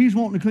condemning you. He's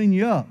wanting to clean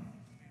you up.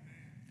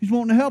 He's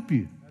wanting to help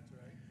you.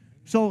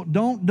 So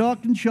don't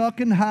duck and shuck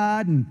and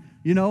hide and,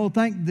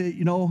 think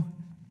that,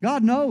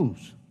 God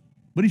knows,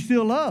 but He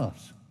still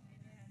loves.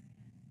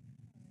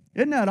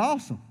 Isn't that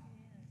awesome?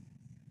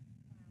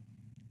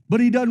 But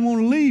He doesn't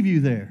want to leave you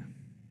there.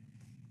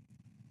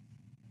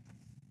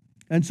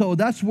 And so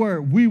that's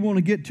where we want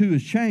to get to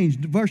is change.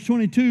 Verse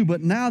 22,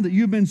 but now that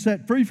you've been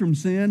set free from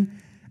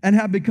sin and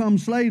have become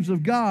slaves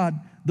of God,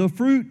 the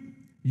fruit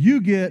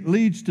you get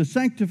leads to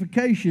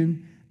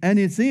sanctification, and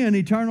it's in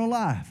eternal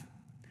life.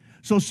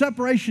 So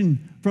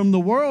separation from the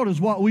world is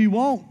what we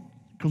want,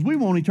 because we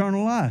want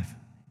eternal life.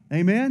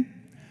 Amen?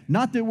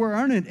 Not that we're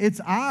earning it. It's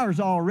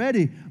ours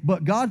already,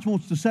 but God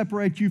wants to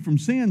separate you from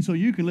sin so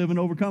you can live an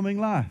overcoming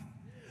life.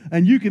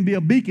 And you can be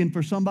a beacon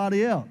for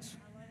somebody else.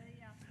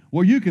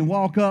 Where you can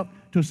walk up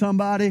to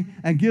somebody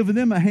and give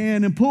them a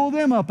hand and pull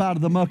them up out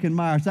of the muck and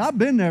mire. Say, I've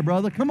been there,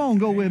 brother. Come on,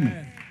 go with me.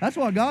 That's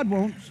what God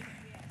wants.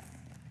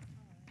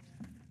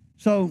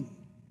 So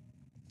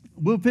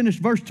we'll finish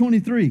verse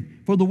 23.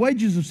 For the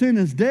wages of sin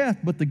is death,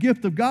 but the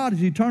gift of God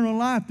is eternal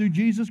life through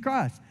Jesus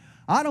Christ.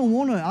 I don't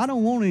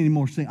want any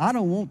more sin.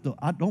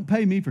 Don't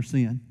pay me for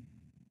sin.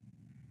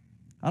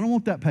 I don't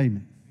want that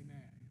payment.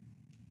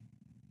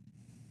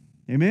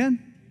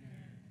 Amen?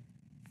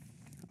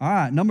 All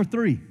right, number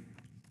 3.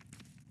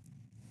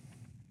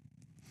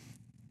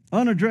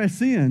 Unaddressed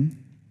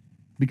sin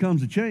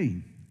becomes a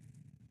chain.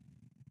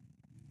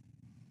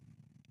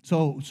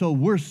 So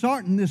we're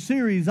starting this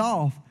series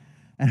off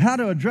and how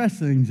to address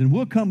things, and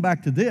we'll come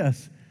back to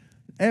this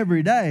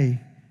every day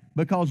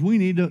because we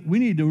need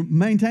to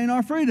maintain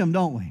our freedom,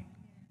 don't we?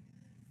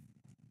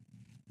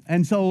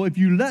 And so if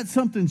you let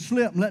something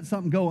slip and let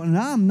something go, and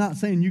I'm not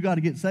saying you got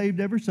to get saved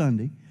every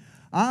Sunday.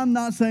 I'm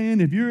not saying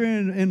if you're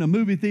in a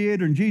movie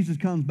theater and Jesus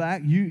comes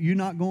back, you're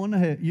not going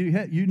to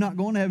you're not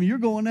going to heaven. You're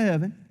going to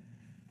heaven.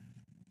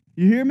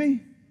 You hear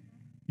me?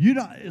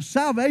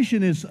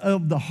 Salvation is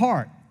of the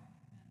heart,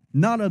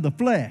 not of the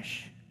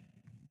flesh.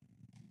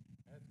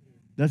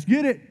 Let's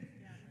get it.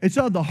 It's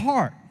of the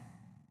heart,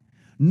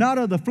 not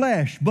of the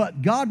flesh.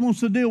 But God wants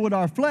to deal with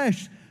our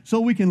flesh so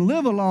we can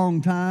live a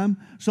long time,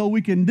 so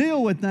we can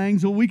deal with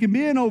things, so we can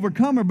be an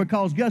overcomer,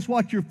 because guess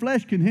what? Your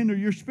flesh can hinder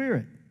your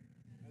spirit.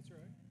 That's right.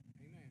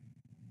 Amen.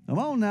 Come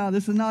on now,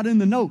 this is not in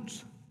the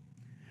notes.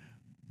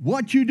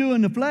 What you do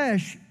in the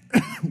flesh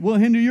will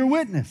hinder your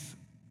witness.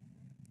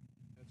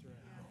 That's right.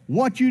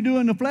 What you do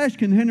in the flesh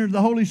can hinder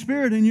the Holy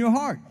Spirit in your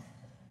heart.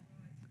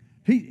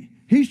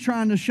 He's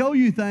trying to show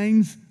you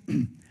things.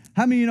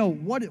 How many of you know,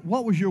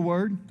 what was your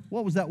word?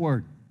 What was that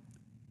word?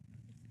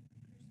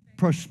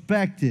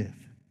 Perspective.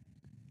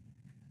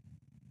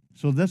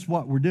 So that's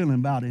what we're dealing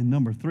about in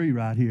number 3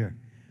 right here.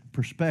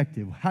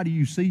 Perspective. How do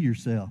you see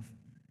yourself?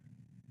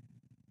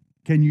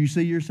 Can you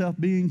see yourself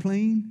being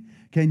clean?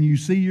 Can you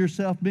see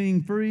yourself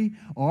being free?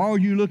 Or are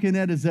you looking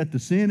at is that the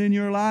sin in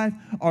your life?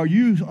 Are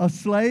you a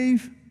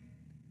slave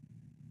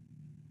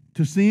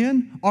to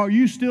sin? Or are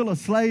you still a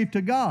slave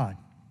to God?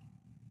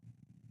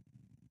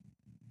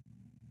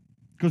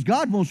 Because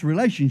God wants a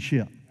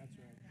relationship.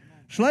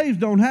 Slaves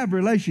don't have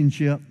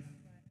relationship.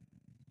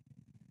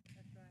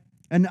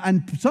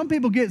 And some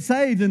people get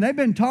saved and they've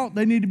been taught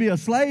they need to be a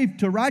slave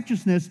to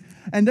righteousness,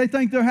 and they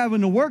think they're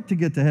having to work to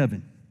get to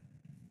heaven.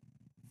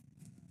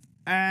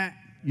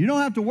 You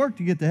don't have to work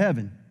to get to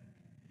heaven.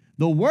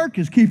 The work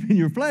is keeping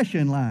your flesh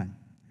in line.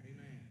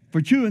 Amen.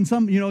 For chewing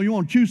you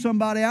want to chew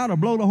somebody out or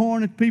blow the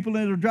horn at people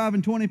that are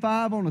driving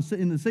 25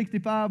 in the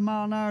 65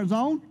 mile an hour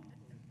zone.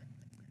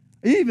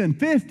 Even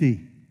 50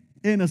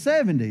 in a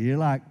 70. You're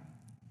like,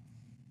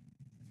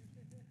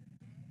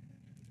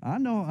 I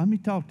know, let me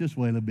talk this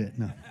way a little bit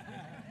now.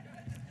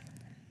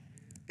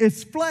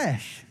 It's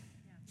flesh.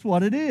 That's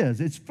what it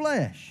is. It's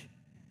flesh.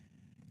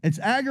 It's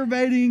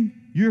aggravating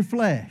your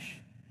flesh.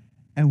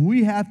 And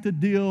we have to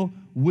deal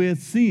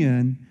with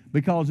sin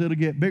because it'll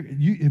get bigger.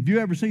 Have you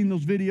ever seen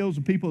those videos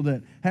of people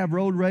that have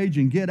road rage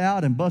and get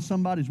out and bust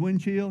somebody's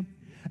windshield?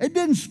 It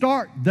didn't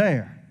start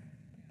there.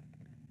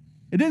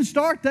 It didn't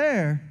start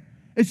there.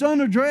 It's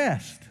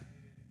unaddressed.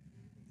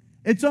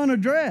 It's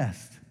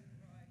unaddressed.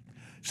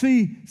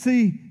 See,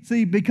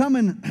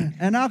 becoming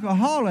an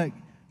alcoholic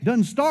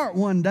doesn't start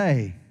one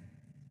day.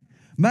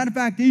 Matter of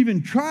fact,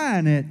 even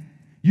trying it,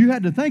 you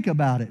had to think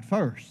about it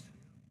first.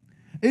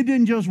 It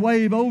didn't just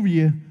wave over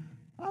you,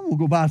 I'm going to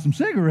go buy some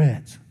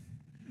cigarettes.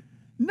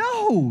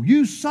 No,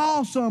 you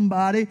saw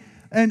somebody,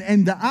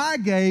 and the eye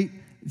gate,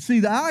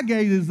 the eye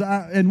gate is,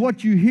 and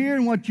what you hear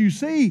and what you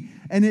see,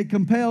 and it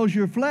compels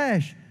your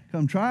flesh.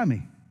 Come try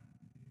me.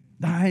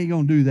 I ain't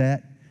going to do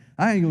that.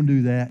 I ain't going to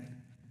do that.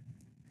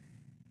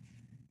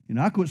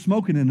 I quit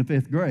smoking in the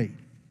 5th grade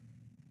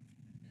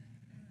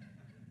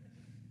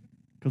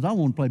because I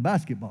wanted to play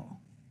basketball.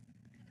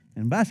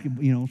 And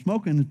basketball,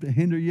 smoking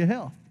hinder your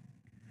health.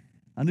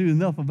 I knew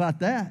enough about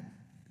that.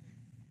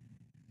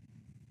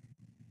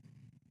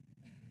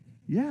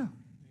 Yeah. Amen.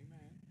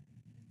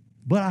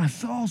 But I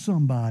saw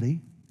somebody,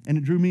 and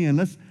it drew me in.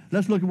 Let's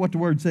look at what the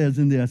Word says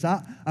in this.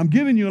 I'm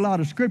giving you a lot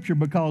of Scripture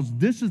because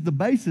this is the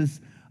basis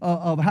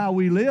of how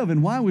we live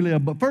and why we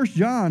live. But 1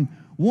 John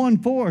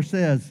 1:4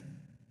 says,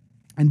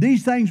 and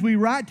these things we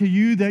write to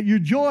you that your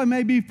joy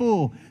may be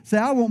full. Say,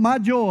 I want my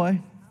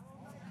joy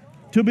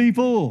to be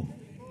full.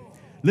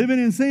 Living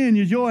in sin,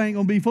 your joy ain't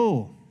going to be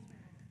full.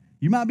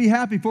 You might be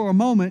happy for a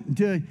moment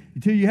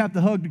until you have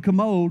to hug the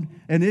commode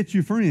and it's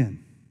your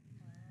friend.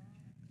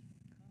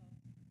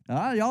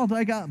 Y'all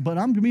think but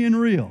I'm being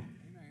real.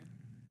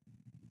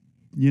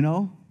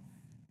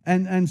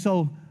 And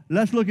so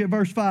let's look at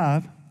verse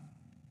 5.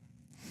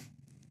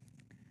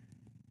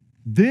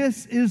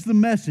 This is the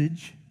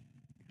message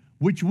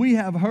which we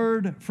have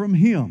heard from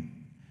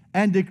him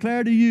and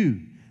declare to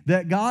you,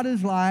 that God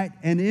is light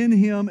and in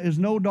him is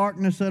no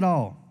darkness at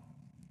all.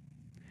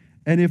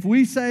 And if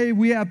we say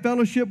we have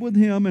fellowship with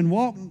him and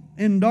walk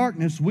in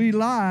darkness, we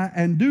lie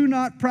and do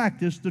not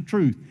practice the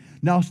truth.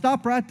 Now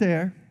stop right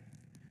there.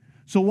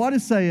 So what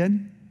it's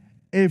saying,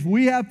 if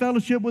we have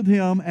fellowship with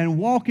him and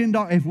walk in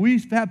darkness, if we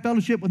have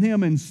fellowship with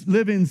him and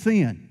live in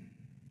sin,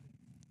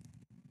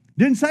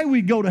 didn't say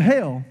we'd go to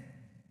hell.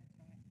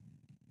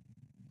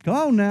 Come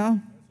on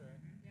now.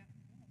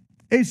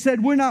 It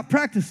said we're not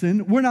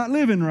practicing, we're not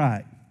living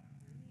right.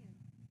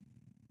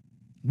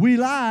 We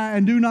lie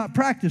and do not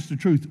practice the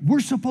truth. We're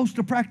supposed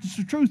to practice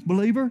the truth,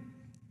 believer.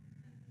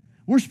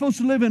 We're supposed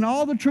to live in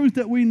all the truth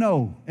that we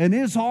know, and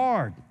it's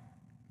hard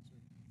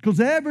because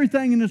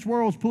everything in this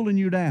world is pulling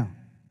you down.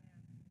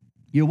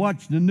 You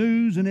watch the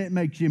news and it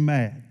makes you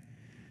mad.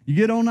 You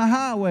get on the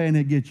highway and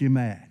it gets you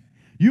mad.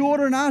 You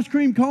order an ice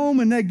cream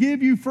cone and they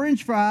give you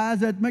French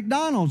fries at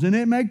McDonald's and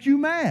it makes you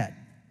mad.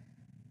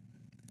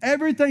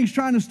 Everything's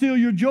trying to steal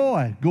your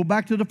joy. Go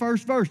back to the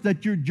first verse,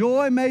 that your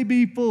joy may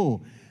be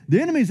full.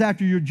 The enemy's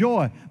after your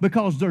joy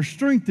because there's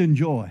strength in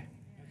joy.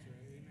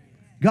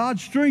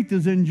 God's strength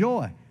is in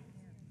joy.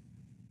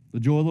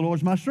 The joy of the Lord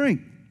is my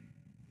strength.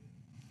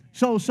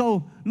 So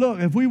look,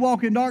 if we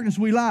walk in darkness,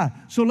 we lie.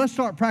 So let's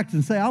start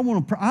practicing. Say, I'm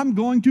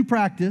going to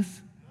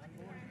practice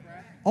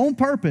on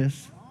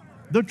purpose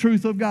the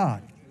truth of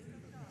God.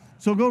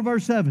 So go to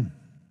verse 7.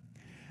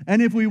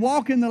 And if we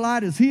walk in the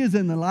light as He is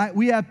in the light,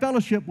 we have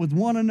fellowship with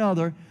one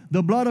another.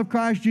 The blood of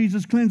Christ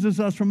Jesus cleanses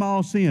us from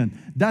all sin.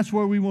 That's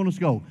where we want to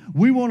go.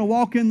 We want to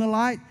walk in the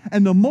light,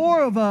 and the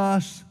more of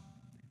us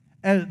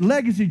at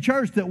Legacy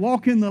Church that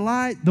walk in the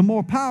light, the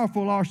more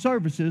powerful our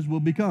services will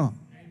become.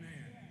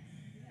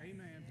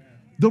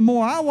 The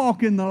more I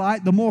walk in the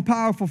light, the more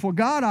powerful for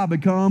God I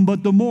become,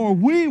 but the more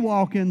we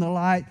walk in the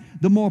light,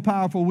 the more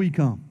powerful we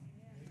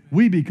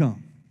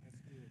become.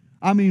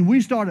 I mean,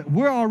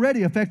 we're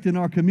already affecting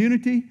our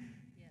community,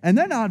 and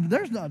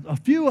there's not a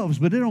few of us,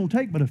 but it don't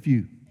take but a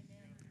few.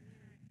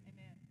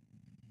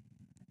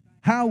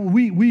 How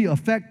we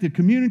affect the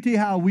community,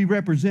 how we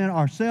represent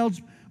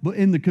ourselves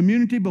in the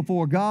community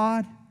before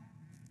God.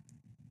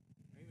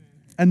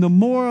 And the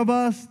more of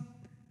us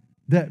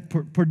that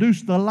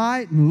produce the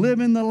light and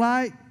live in the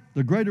light,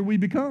 the greater we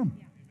become.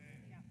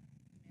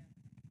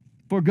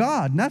 For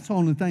God, and that's the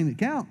only thing that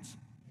counts.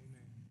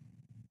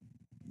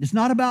 It's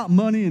not about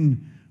money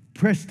and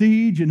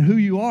prestige and who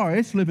you are.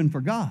 It's living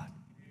for God.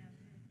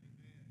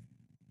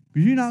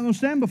 Because you're not going to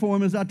stand before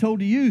Him, as I told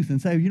the youth,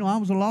 and say, I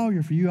was a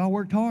lawyer for you. I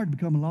worked hard to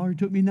become a lawyer. It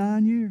took me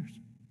 9 years.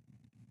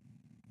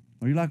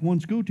 Or you're like one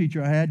school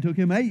teacher I had. Took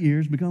him 8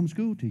 years to become a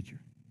school teacher.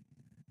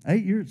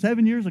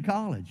 7 years of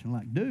college. I'm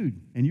like,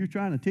 dude, and you're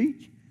trying to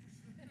teach?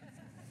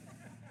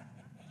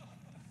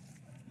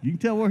 You can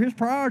tell where his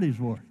priorities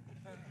were.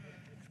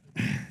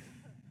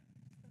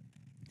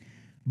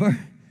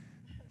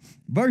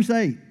 Verse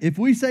 8, if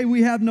we say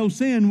we have no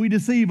sin, we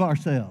deceive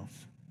ourselves.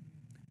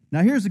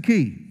 Now here's the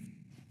key.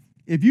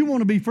 If you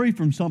want to be free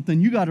from something,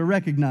 you got to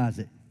recognize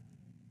it.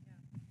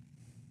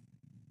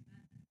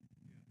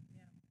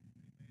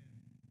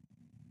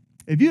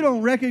 If you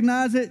don't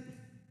recognize it,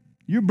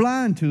 you're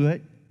blind to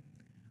it.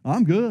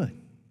 I'm good.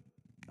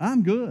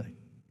 I'm good.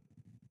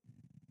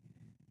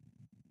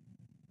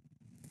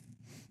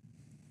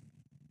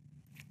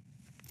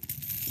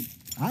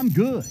 I'm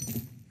good.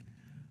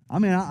 I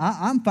mean,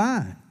 I'm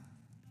fine.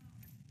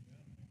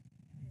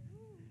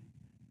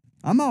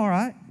 I'm all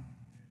right.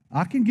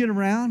 I can get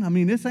around. I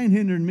mean, this ain't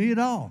hindering me at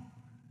all.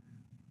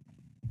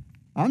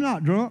 I'm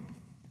not drunk.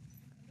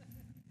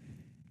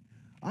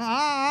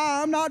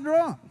 I'm not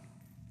drunk.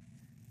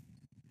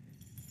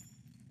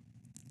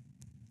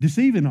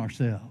 Deceiving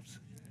ourselves.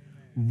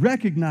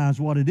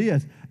 Recognize what it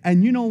is.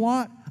 And you know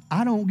what?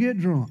 I don't get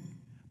drunk.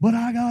 But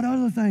I got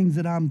other things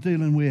that I'm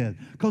dealing with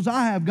because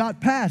I have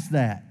got past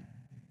that.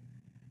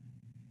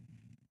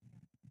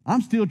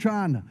 I'm still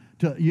trying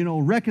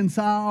to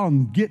reconcile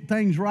and get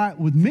things right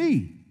with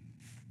me.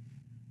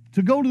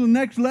 To go to the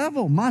next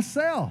level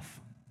myself.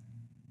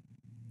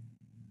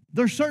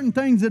 There's certain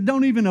things that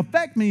don't even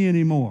affect me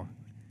anymore.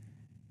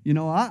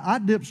 I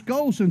dipped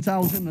skull since I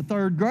was in the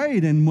 3rd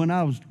grade, and when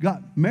I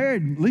got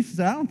married, Lisa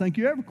said, I don't think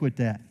you ever quit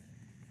that.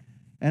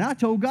 And I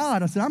told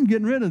God, I said, I'm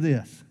getting rid of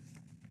this.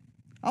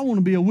 I want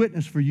to be a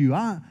witness for you.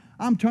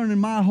 I'm turning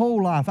my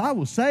whole life. I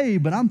was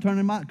saved, but I'm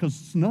turning because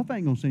snuff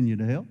ain't going to send you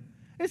to hell.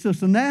 It's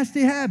just a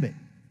nasty habit.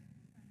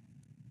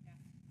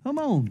 Come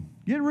on,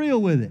 get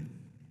real with it.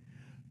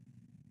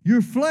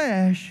 Your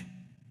flesh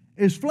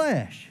is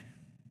flesh.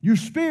 Your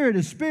spirit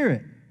is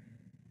spirit.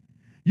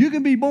 You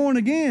can be born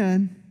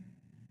again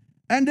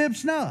and dip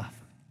snuff.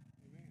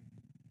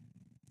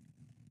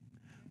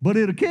 But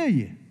it'll kill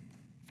you.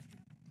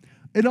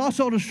 It'll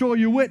also destroy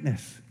your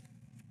witness.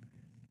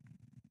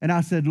 And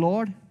I said,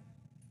 Lord,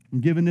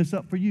 I'm giving this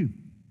up for you.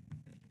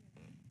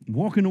 I'm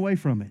walking away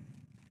from it.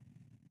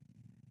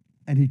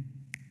 And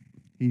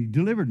He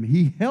delivered me.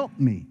 He helped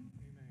me.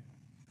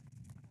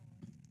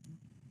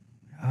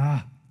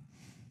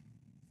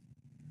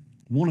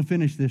 Want to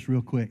finish this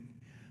real quick.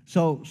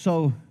 So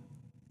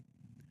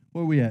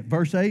where are we at?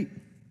 Verse 8.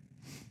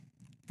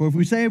 For if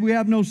we say we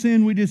have no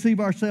sin, we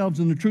deceive ourselves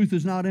and the truth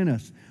is not in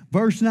us.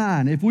 Verse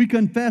 9. If we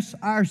confess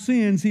our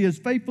sins, He is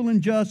faithful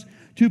and just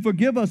to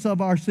forgive us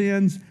of our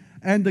sins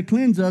and to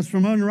cleanse us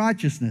from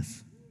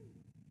unrighteousness.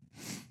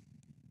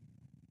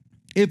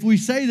 If we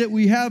say that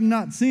we have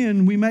not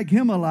sinned, we make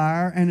Him a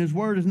liar and His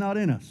word is not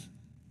in us.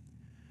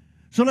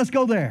 So let's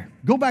go there.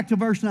 Go back to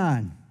verse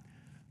 9.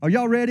 Are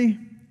y'all ready?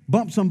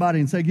 Bump somebody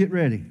and say, get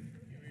ready.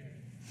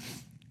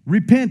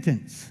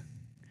 Repentance.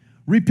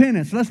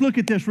 Repentance. Let's look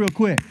at this real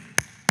quick.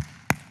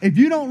 If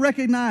you don't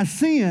recognize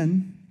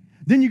sin,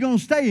 then you're going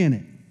to stay in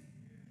it.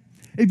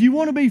 If you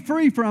want to be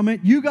free from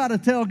it, you got to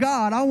tell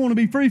God, I want to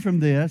be free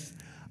from this.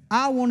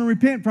 I want to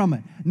repent from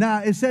it. Now,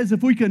 it says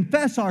if we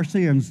confess our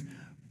sins,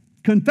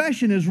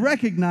 confession is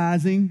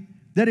recognizing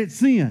that it's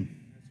sin.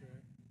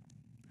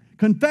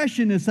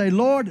 Confession is say,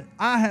 Lord,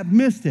 I have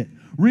missed it.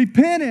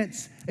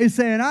 Repentance is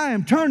saying, I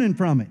am turning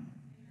from it.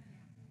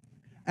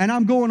 And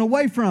I'm going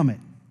away from it.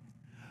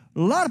 A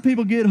lot of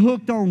people get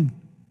hooked on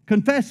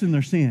confessing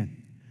their sin.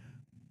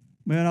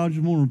 Man, I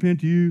just want to repent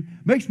to you.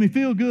 Makes me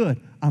feel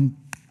good.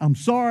 I'm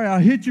sorry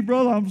I hit you,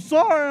 brother. I'm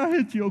sorry I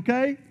hit you,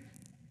 okay?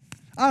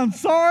 I'm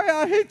sorry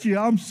I hit you.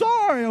 I'm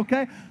sorry,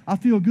 okay? I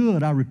feel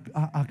good.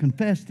 I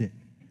confessed it.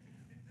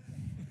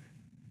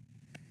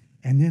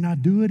 And then I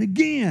do it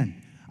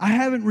again. I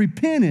haven't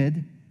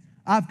repented.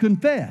 I've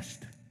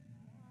confessed.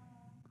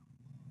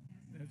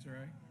 That's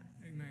right.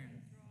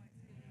 Amen.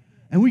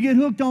 And we get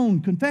hooked on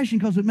confession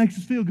because it makes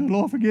us feel good.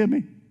 Lord, forgive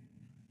me.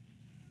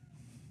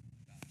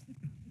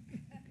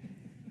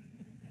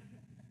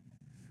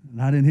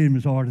 And I didn't hit him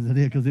as hard as I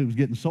did because it was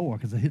getting sore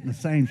because I hit in the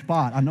same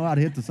spot. I know how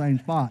to hit the same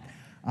spot.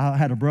 I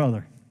had a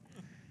brother.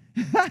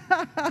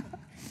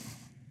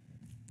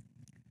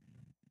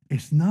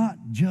 It's not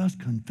just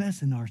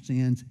confessing our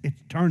sins, it's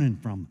turning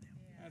from them.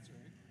 That's right.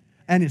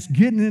 And it's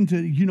getting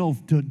into,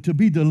 to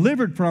be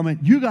delivered from it,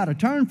 you got to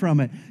turn from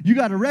it. You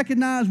got to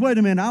recognize, wait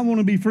a minute, I want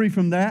to be free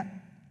from that.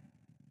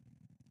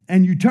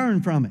 And you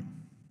turn from it.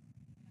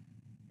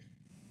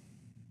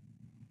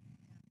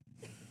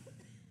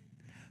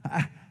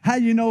 How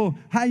you know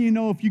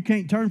if you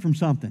can't turn from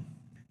something?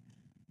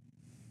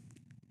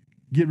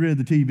 Get rid of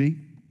the TV.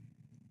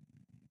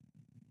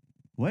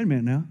 Wait a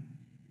minute now.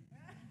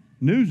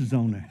 News is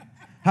on there.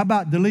 How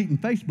about deleting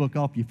Facebook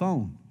off your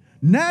phone?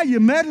 Now you're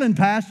meddling,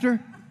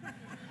 Pastor.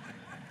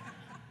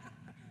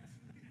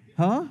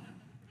 Huh?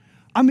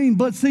 I mean,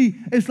 but see,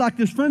 it's like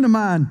this friend of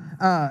mine,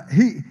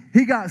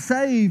 he got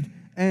saved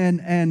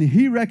and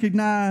he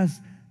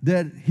recognized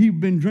that he'd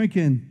been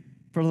drinking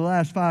for the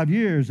last 5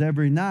 years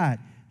every night.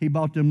 He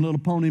bought them little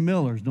Pony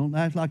Millers. Don't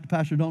act like the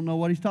pastor don't know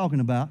what he's talking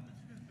about.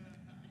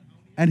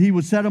 And he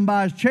would set them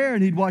by his chair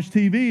and he'd watch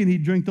TV and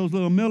he'd drink those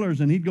little Millers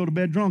and he'd go to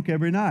bed drunk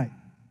every night.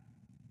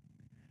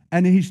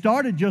 And he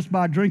started just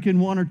by drinking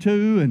one or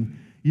two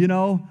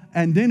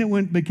and then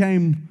it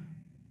became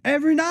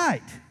every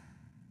night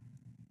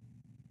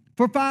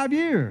for 5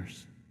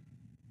 years.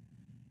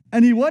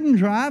 And he wasn't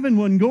driving,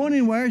 wasn't going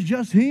anywhere, it's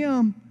just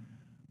him.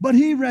 But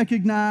he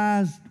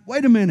recognized,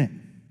 wait a minute,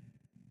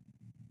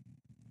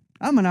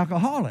 I'm an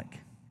alcoholic.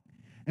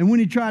 And when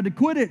he tried to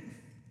quit it,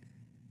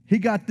 he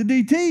got the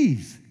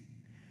DTs.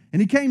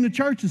 And he came to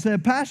church and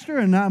said, Pastor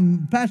and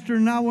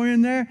I were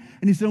in there.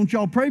 And he said, don't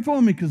y'all pray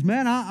for me? Because,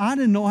 man, I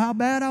didn't know how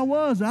bad I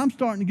was. I'm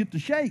starting to get the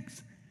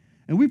shakes.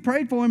 And we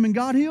prayed for him and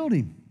God healed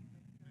him.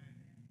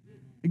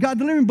 And God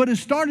delivered him. But it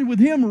started with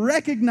him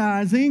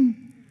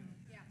recognizing,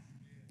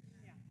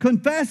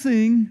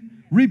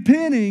 confessing,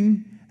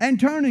 repenting, and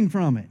turning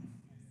from it.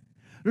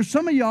 There's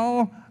some of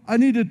y'all, I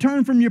need to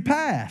turn from your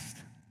past.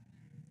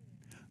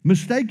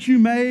 Mistakes you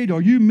made,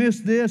 or you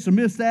missed this or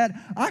missed that.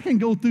 I can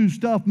go through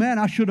stuff, man,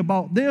 I should have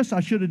bought this, I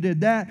should have did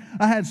that.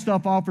 I had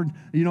stuff offered,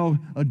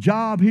 a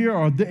job here,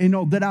 or,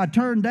 that I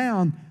turned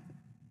down.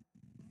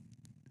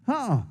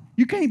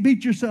 You can't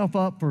beat yourself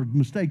up for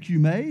mistakes you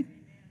made.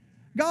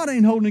 God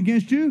ain't holding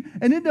against you,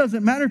 and it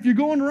doesn't matter if you're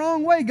going the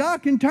wrong way.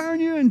 God can turn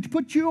you and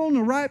put you on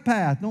the right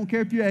path. Don't care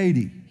if you're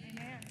 80.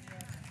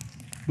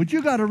 But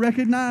you got to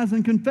recognize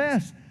and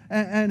confess,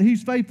 and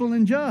He's faithful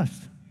and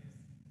just.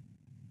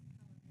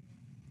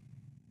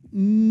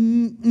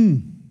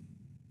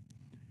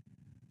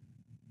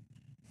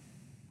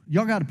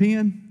 Y'all got a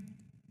pen?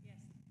 Yes.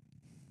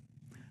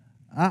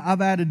 I've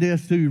added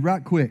this too,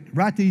 right quick.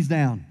 Write these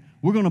down.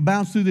 We're going to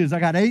bounce through this. I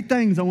got 8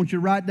 things I want you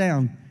to write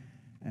down.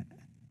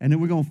 And then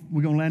we're going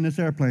to land this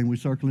airplane. We're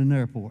circling the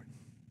airport.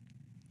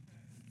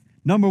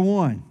 Number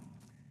 1,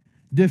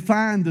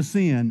 define the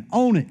sin.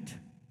 Own it.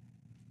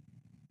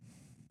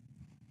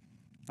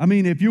 I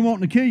mean, if you're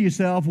wanting to kill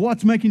yourself,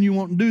 what's making you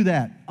want to do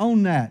that?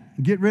 Own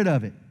that. Get rid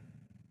of it.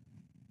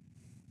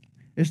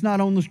 It's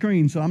not on the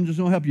screen, so I'm just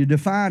going to help you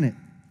define it.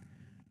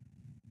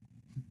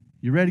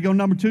 You ready to go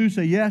number 2?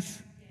 Say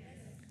yes. Yes.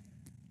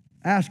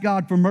 Ask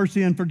God for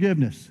mercy and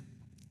forgiveness.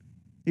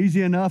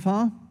 Easy enough,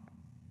 huh?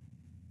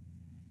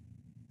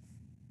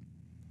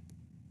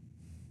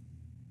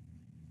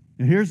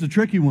 And here's the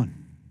tricky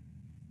one.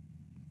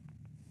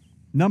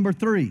 Number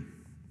 3,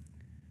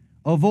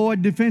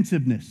 avoid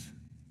defensiveness.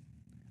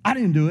 I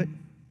didn't do it.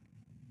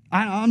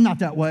 I'm not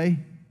that way.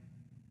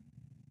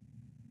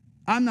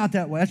 I'm not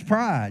that way. That's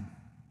pride.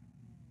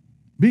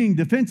 Being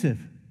defensive.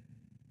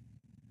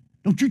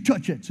 Don't you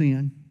touch that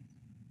sin.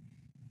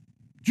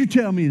 Don't you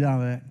tell me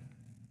that.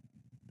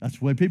 That's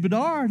the way people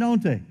are,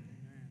 don't they?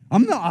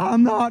 I'm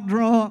not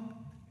drunk.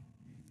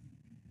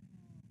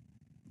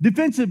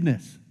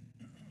 Defensiveness.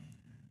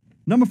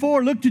 Number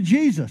 4, look to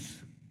Jesus.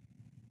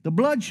 The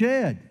blood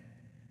shed.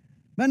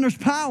 Man, there's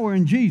power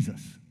in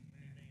Jesus.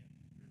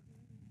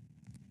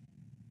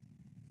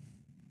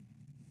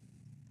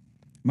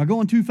 Am I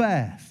going too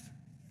fast?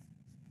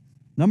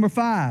 Number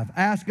 5,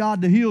 ask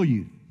God to heal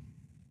you.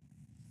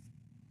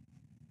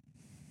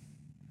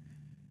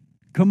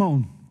 Come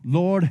on.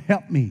 Lord,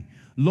 help me.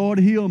 Lord,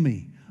 heal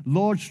me.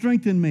 Lord,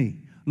 strengthen me.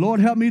 Lord,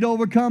 help me to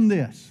overcome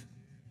this.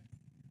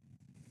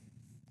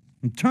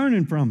 I'm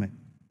turning from it.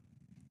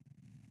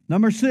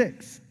 Number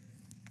 6,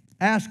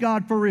 ask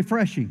God for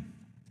refreshing.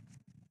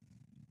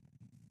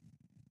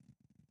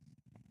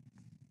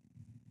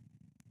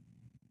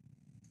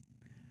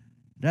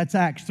 That's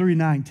Acts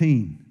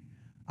 3:19.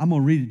 I'm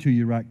going to read it to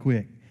you right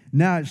quick.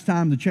 Now it's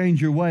time to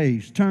change your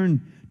ways.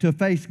 Turn to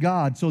face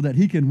God so that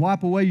He can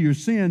wipe away your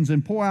sins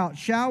and pour out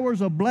showers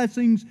of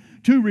blessings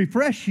to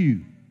refresh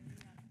you.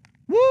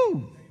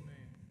 Woo!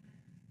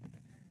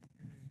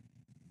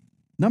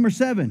 Number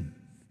 7,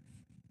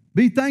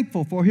 be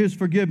thankful for His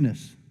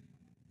forgiveness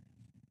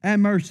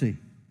and mercy.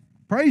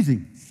 Praise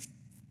Him.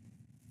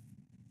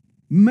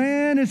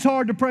 Man, it's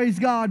hard to praise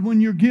God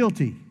when you're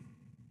guilty.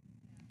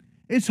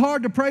 It's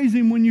hard to praise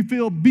Him when you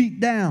feel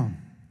beat down.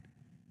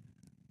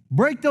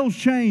 Break those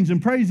chains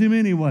and praise Him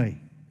anyway.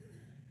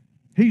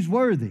 He's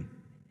worthy.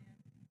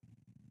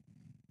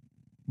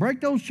 Break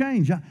those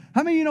chains. How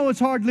many of you know it's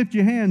hard to lift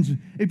your hands?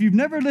 If you've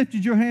never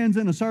lifted your hands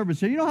in a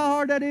service, you know how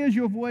hard that is?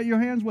 Your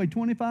hands weigh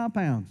 25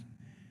 pounds.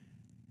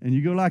 And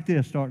you go like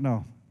this, starting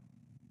off.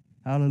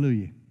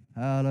 Hallelujah.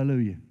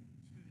 Hallelujah.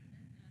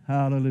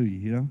 Hallelujah,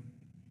 you know.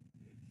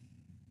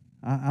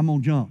 I'm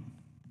going to jump.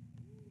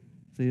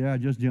 See there, I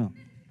just jumped.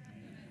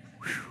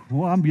 Whew,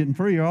 well, I'm getting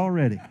freer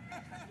already.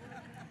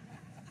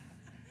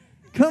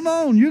 Come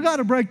on, you got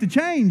to break the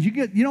chains.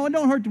 It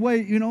don't hurt the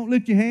way,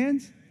 lift your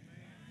hands.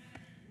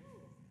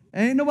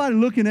 Ain't nobody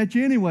looking at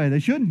you anyway. They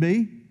shouldn't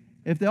be.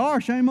 If they are,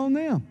 shame on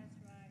them.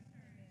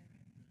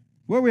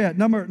 Where are we at?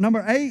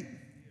 Number 8,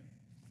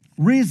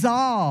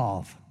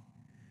 resolve.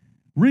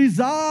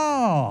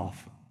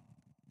 Resolve.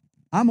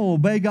 I'm going to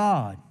obey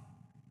God.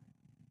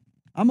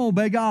 I'm going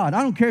to obey God.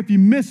 I don't care if you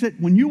miss it.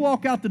 When you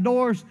walk out the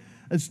doors,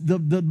 the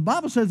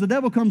Bible says the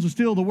devil comes to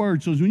steal the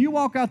word. So when you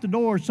walk out the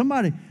door,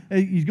 somebody,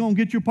 he's going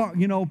to get your part,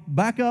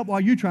 back up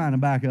while you're trying to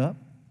back up.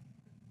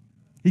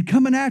 He's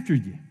coming after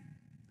you.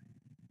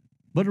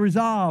 But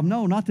resolve,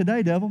 no, not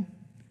today, devil.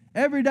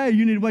 Every day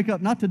you need to wake up,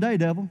 not today,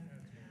 devil.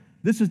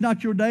 This is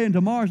not your day, and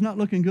tomorrow's not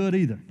looking good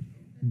either.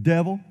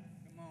 Devil.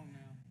 Come on now.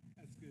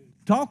 That's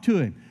good. Talk to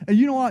him. And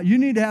you know what? You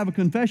need to have a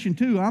confession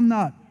too. I'm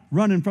not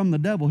running from the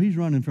devil. He's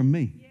running from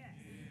me.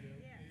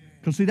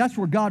 Because see, that's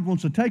where God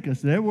wants to take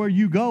us. Everywhere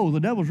you go, the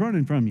devil's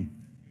running from you.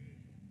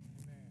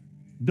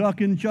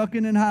 Ducking,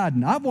 chucking, and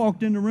hiding. I've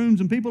walked into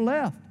rooms and people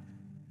left.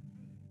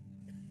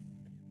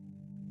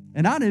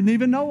 And I didn't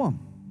even know them.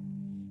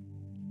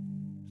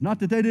 It's not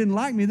that they didn't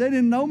like me. They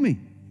didn't know me.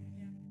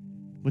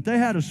 But they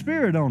had a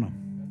spirit on them.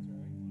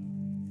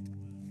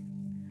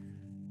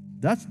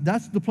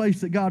 That's the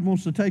place that God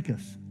wants to take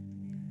us.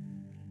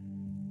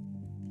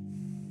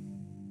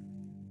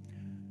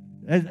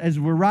 As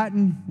we're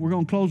writing, we're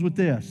going to close with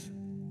this.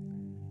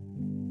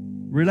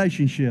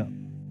 Relationship.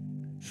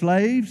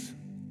 Slaves,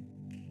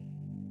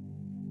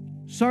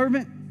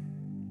 servant,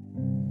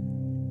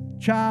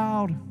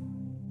 child,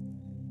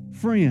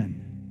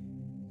 friend.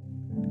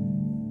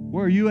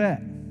 Where are you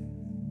at?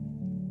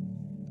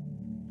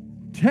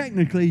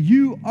 Technically,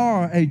 you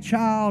are a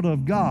child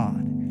of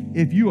God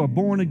if you are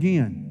born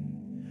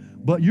again.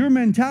 But your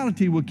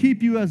mentality will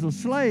keep you as a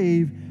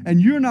slave, and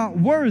you're not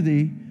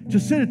worthy to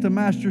sit at the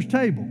master's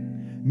table.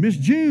 Miss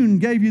June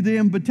gave you the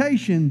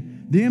invitation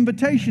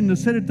to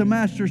sit at the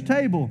master's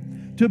table,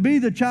 to be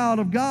the child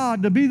of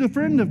God, to be the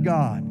friend of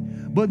God.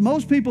 But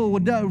most people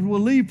will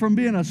leave from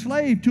being a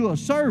slave to a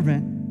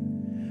servant,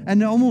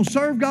 and I'm going to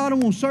serve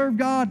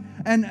God,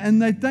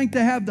 and they think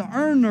they have to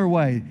earn their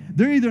way.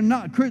 They're either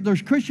not,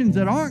 there's Christians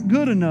that aren't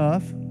good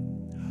enough,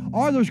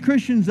 or there's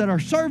Christians that are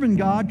serving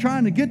God,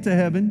 trying to get to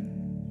heaven.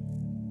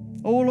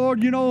 Oh,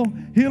 Lord, heal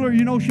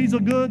her, she's a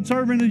good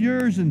servant of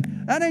yours.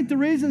 And that ain't the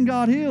reason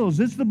God heals.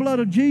 It's the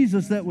blood of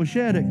Jesus that was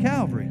shed at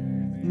Calvary.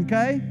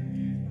 Okay?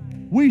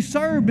 We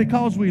serve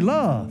because we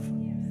love.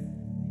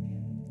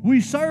 We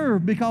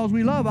serve because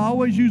we love. I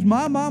always use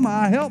my mama.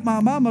 I help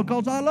my mama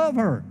because I love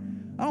her.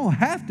 I don't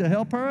have to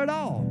help her at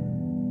all.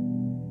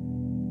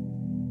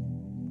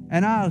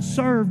 And I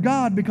serve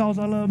God because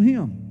I love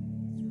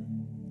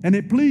Him. And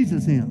it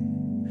pleases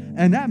Him.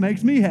 And that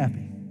makes me happy.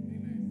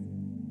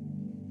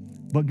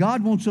 But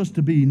God wants us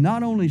to be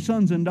not only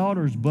sons and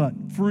daughters, but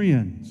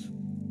friends.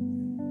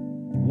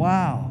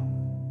 Wow.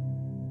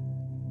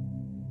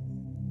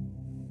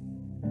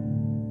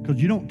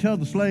 Because you don't tell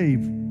the slave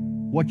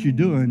what you're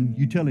doing,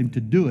 you tell him to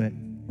do it,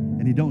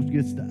 and he don't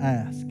get to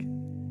ask.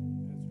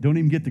 Don't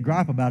even get to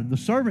gripe about it. The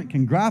servant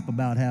can gripe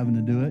about having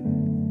to do it,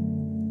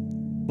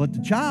 but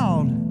the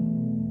child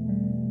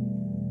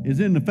is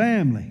in the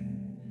family,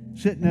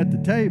 sitting at the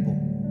table,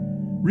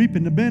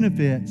 reaping the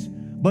benefits.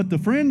 But the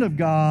friend of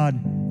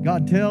God,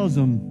 God tells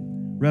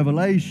them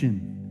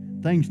revelation,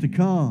 things to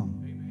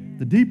come,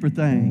 the deeper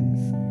things.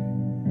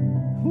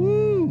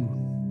 Whoo!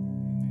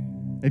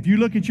 If you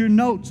look at your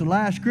notes, the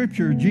last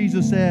scripture,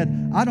 Jesus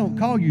said, I don't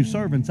call you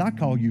servants, I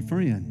call you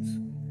friends.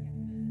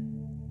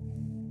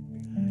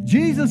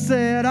 Jesus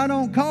said, I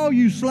don't call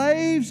you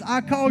slaves,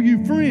 I call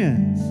you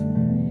friends.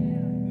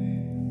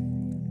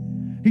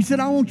 He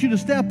said, I want you to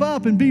step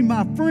up and be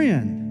my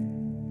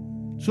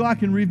friend so I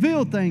can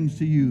reveal things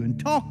to you and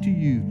talk to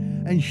you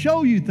and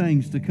show you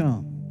things to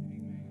come.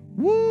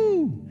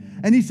 Woo!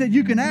 And he said,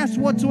 you can ask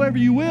whatsoever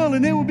you will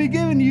and it will be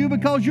given to you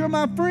because you're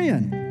my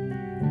friend.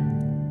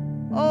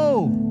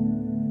 Oh,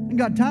 ain't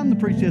got time to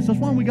preach this. That's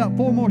why we got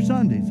 4 more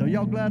Sundays. Are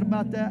y'all glad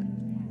about that?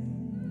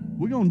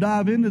 we're going to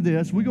dive into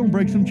this. We're going to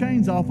break some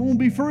chains off. We're going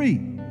to be free.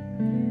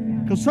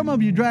 Because some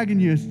of you dragging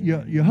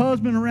your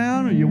husband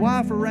around or your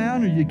wife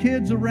around or your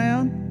kids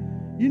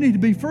around. You need to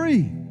be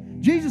free.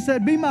 Jesus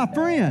said, be my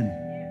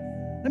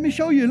friend. Let me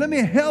show you. Let me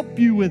help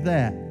you with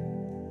that.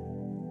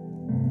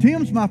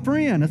 Tim's my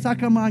friend. That's how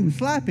come I can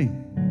slap him.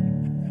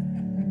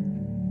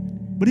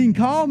 But he can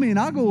call me and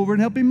I'll go over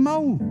and help him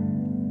mow.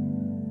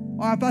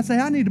 Or if I say,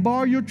 I need to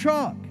borrow your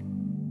truck,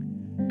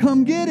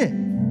 come get it.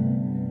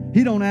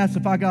 He don't ask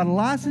if I got a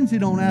license. He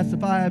don't ask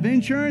if I have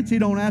insurance. He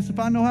don't ask if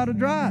I know how to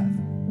drive.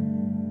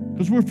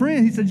 Because we're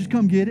friends. He said, just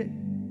come get it.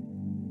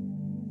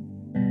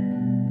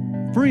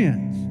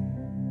 Friends,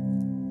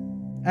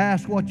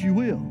 ask what you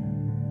will.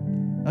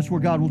 That's where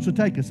God wants to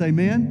take us.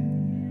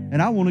 Amen?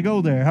 And I want to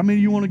go there. How many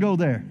of you want to go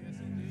there?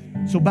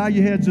 So bow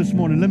your heads this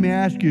morning. Let me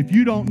ask you, if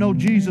you don't know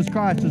Jesus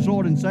Christ as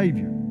Lord and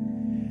Savior,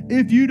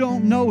 if you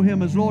don't know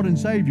Him as Lord and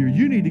Savior,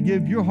 you need to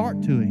give your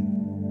heart to Him.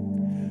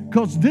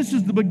 Because this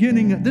is the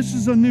beginning. This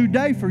is a new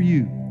day for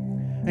you.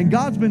 And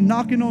God's been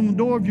knocking on the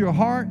door of your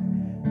heart.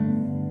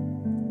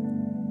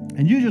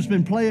 And you've just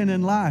been playing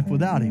in life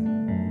without Him.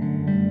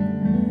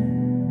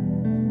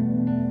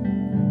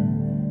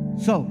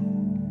 So,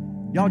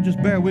 y'all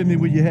just bear with me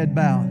with your head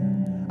bowed.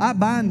 I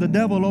bind the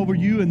devil over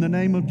you in the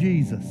name of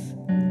Jesus.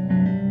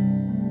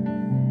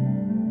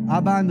 I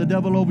bind the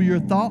devil over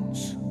your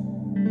thoughts.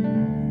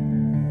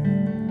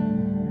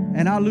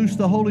 And I loose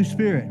the Holy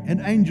Spirit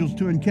and angels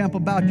to encamp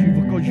about you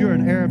because you're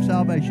an heir of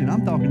salvation.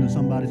 I'm talking to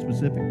somebody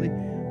specifically.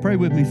 Pray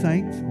with me,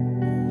 saints.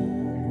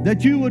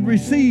 That you would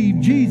receive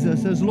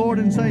Jesus as Lord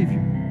and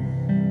Savior.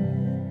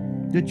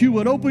 That you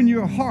would open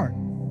your heart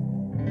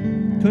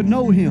to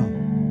know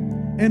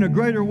Him in a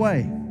greater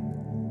way.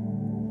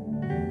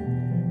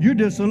 You're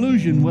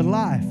disillusioned with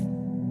life.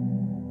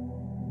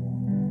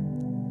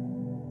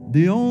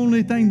 The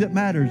only thing that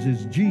matters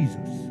is Jesus.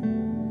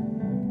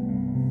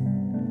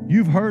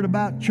 You've heard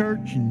about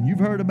church and you've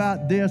heard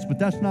about this, but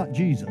that's not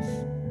Jesus.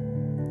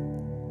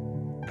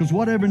 Because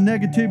whatever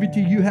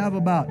negativity you have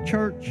about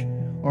church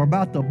or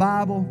about the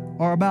Bible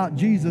or about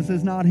Jesus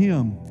is not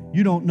Him.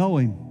 You don't know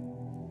Him.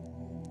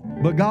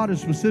 But God is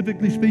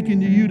specifically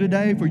speaking to you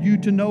today for you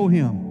to know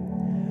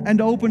Him and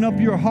to open up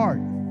your heart.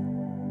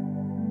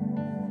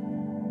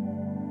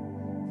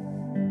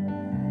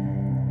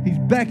 He's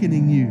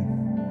beckoning you.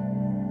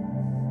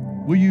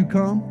 Will you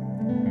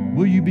come?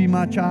 Will you be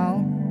my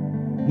child?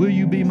 Will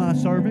you be my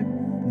servant?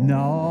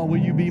 No. Will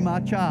you be my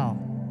child?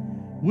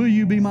 Will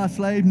you be my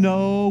slave?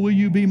 No. Will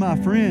you be my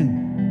friend?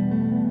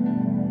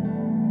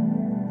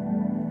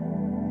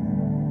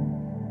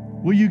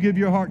 Will you give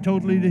your heart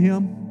totally to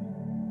Him?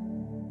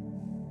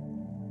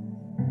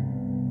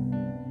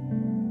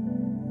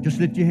 Just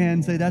lift your hand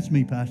and say, that's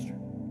me, Pastor.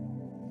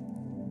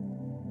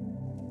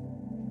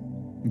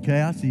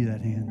 Okay, I see that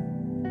hand.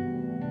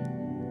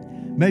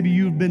 Maybe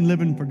you've been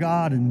living for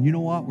God, and you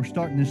know what? We're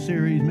starting this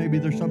series. Maybe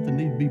there's something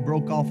that needs to be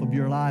broke off of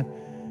your life.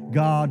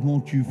 God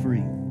wants you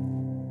free.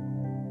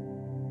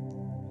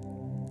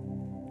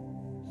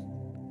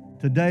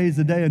 Today is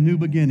the day of new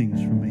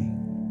beginnings for me.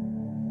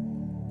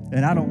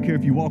 And I don't care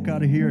if you walk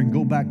out of here and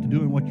go back to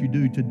doing what you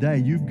do today.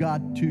 You have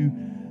got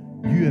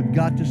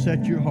to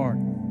set your heart.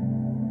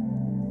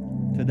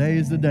 Today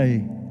is the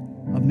day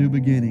of new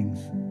beginnings.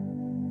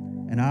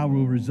 And I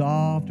will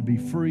resolve to be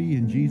free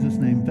in Jesus'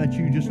 name. If that's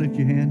you, just lift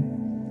your hand.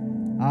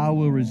 I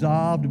will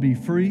resolve to be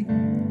free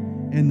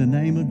in the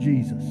name of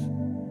Jesus.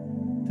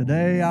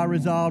 Today I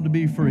resolve to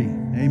be free.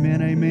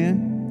 Amen,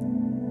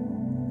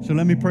 amen. So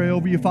let me pray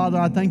over you. Father,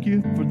 I thank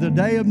you for the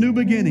day of new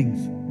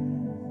beginnings.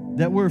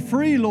 That we're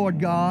free, Lord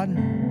God,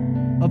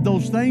 of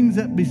those things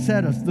that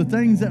beset us, the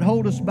things that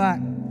hold us back.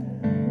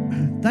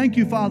 Thank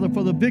you, Father,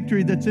 for the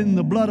victory that's in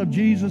the blood of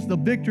Jesus, the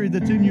victory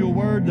that's in your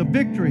word, the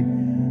victory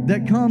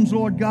that comes,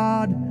 Lord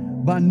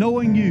God, by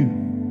knowing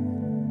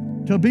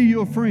you to be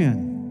your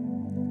friend.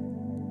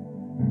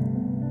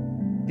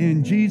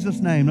 In Jesus'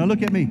 name. Now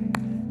look at me.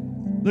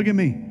 Look at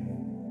me.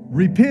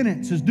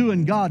 Repentance is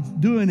doing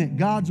it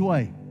God's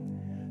way.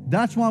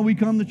 That's why we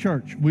come to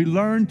church. We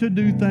learn to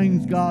do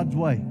things God's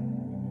way.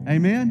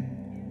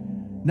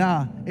 Amen?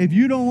 Now, if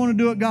you don't want to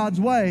do it God's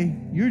way,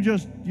 you're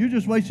just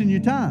wasting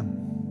your time.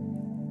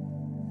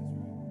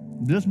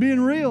 Just being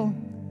real.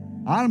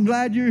 I'm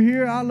glad you're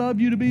here. I love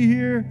you to be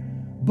here.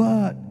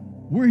 But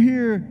we're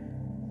here.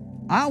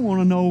 I want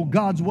to know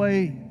God's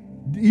way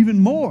even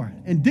more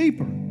and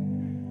deeper.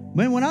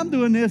 Man, when I'm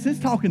doing this, it's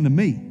talking to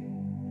me.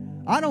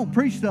 I don't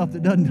preach stuff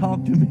that doesn't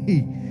talk to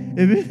me.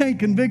 If it ain't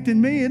convicting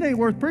me, it ain't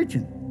worth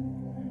preaching.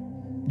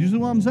 You see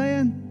what I'm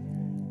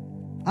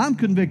saying? I'm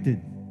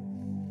convicted.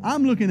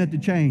 I'm looking at the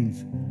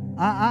chains.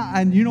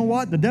 And you know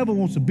what? The devil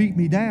wants to beat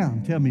me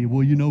down. Tell me,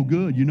 well, you know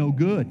good. You know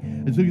good.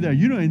 And look at that.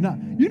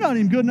 You're not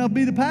even good enough to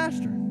be the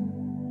pastor.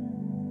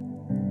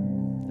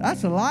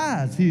 That's a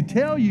lie. He'll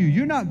tell you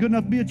you're not good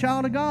enough to be a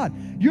child of God.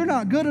 You're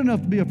not good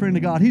enough to be a friend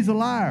of God. He's a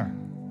liar.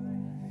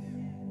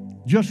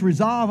 Just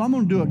resolve, I'm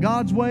going to do it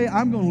God's way.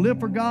 I'm going to live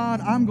for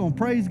God. I'm going to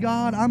praise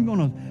God. I'm going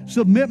to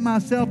submit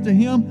myself to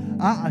Him.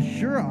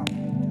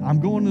 I'm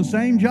going to the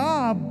same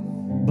job,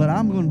 but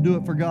I'm going to do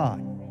it for God.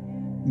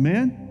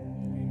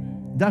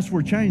 Amen? That's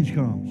where change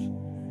comes.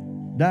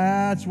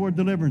 That's where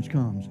deliverance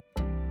comes.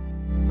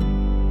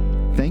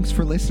 Thanks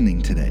for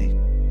listening today.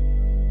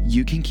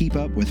 You can keep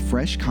up with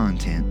fresh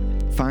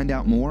content, find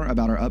out more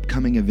about our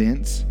upcoming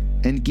events,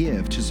 and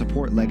give to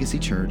support Legacy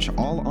Church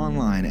all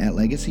online at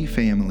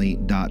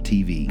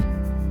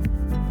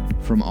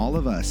legacyfamily.tv. From all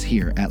of us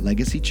here at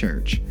Legacy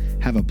Church,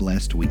 have a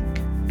blessed week.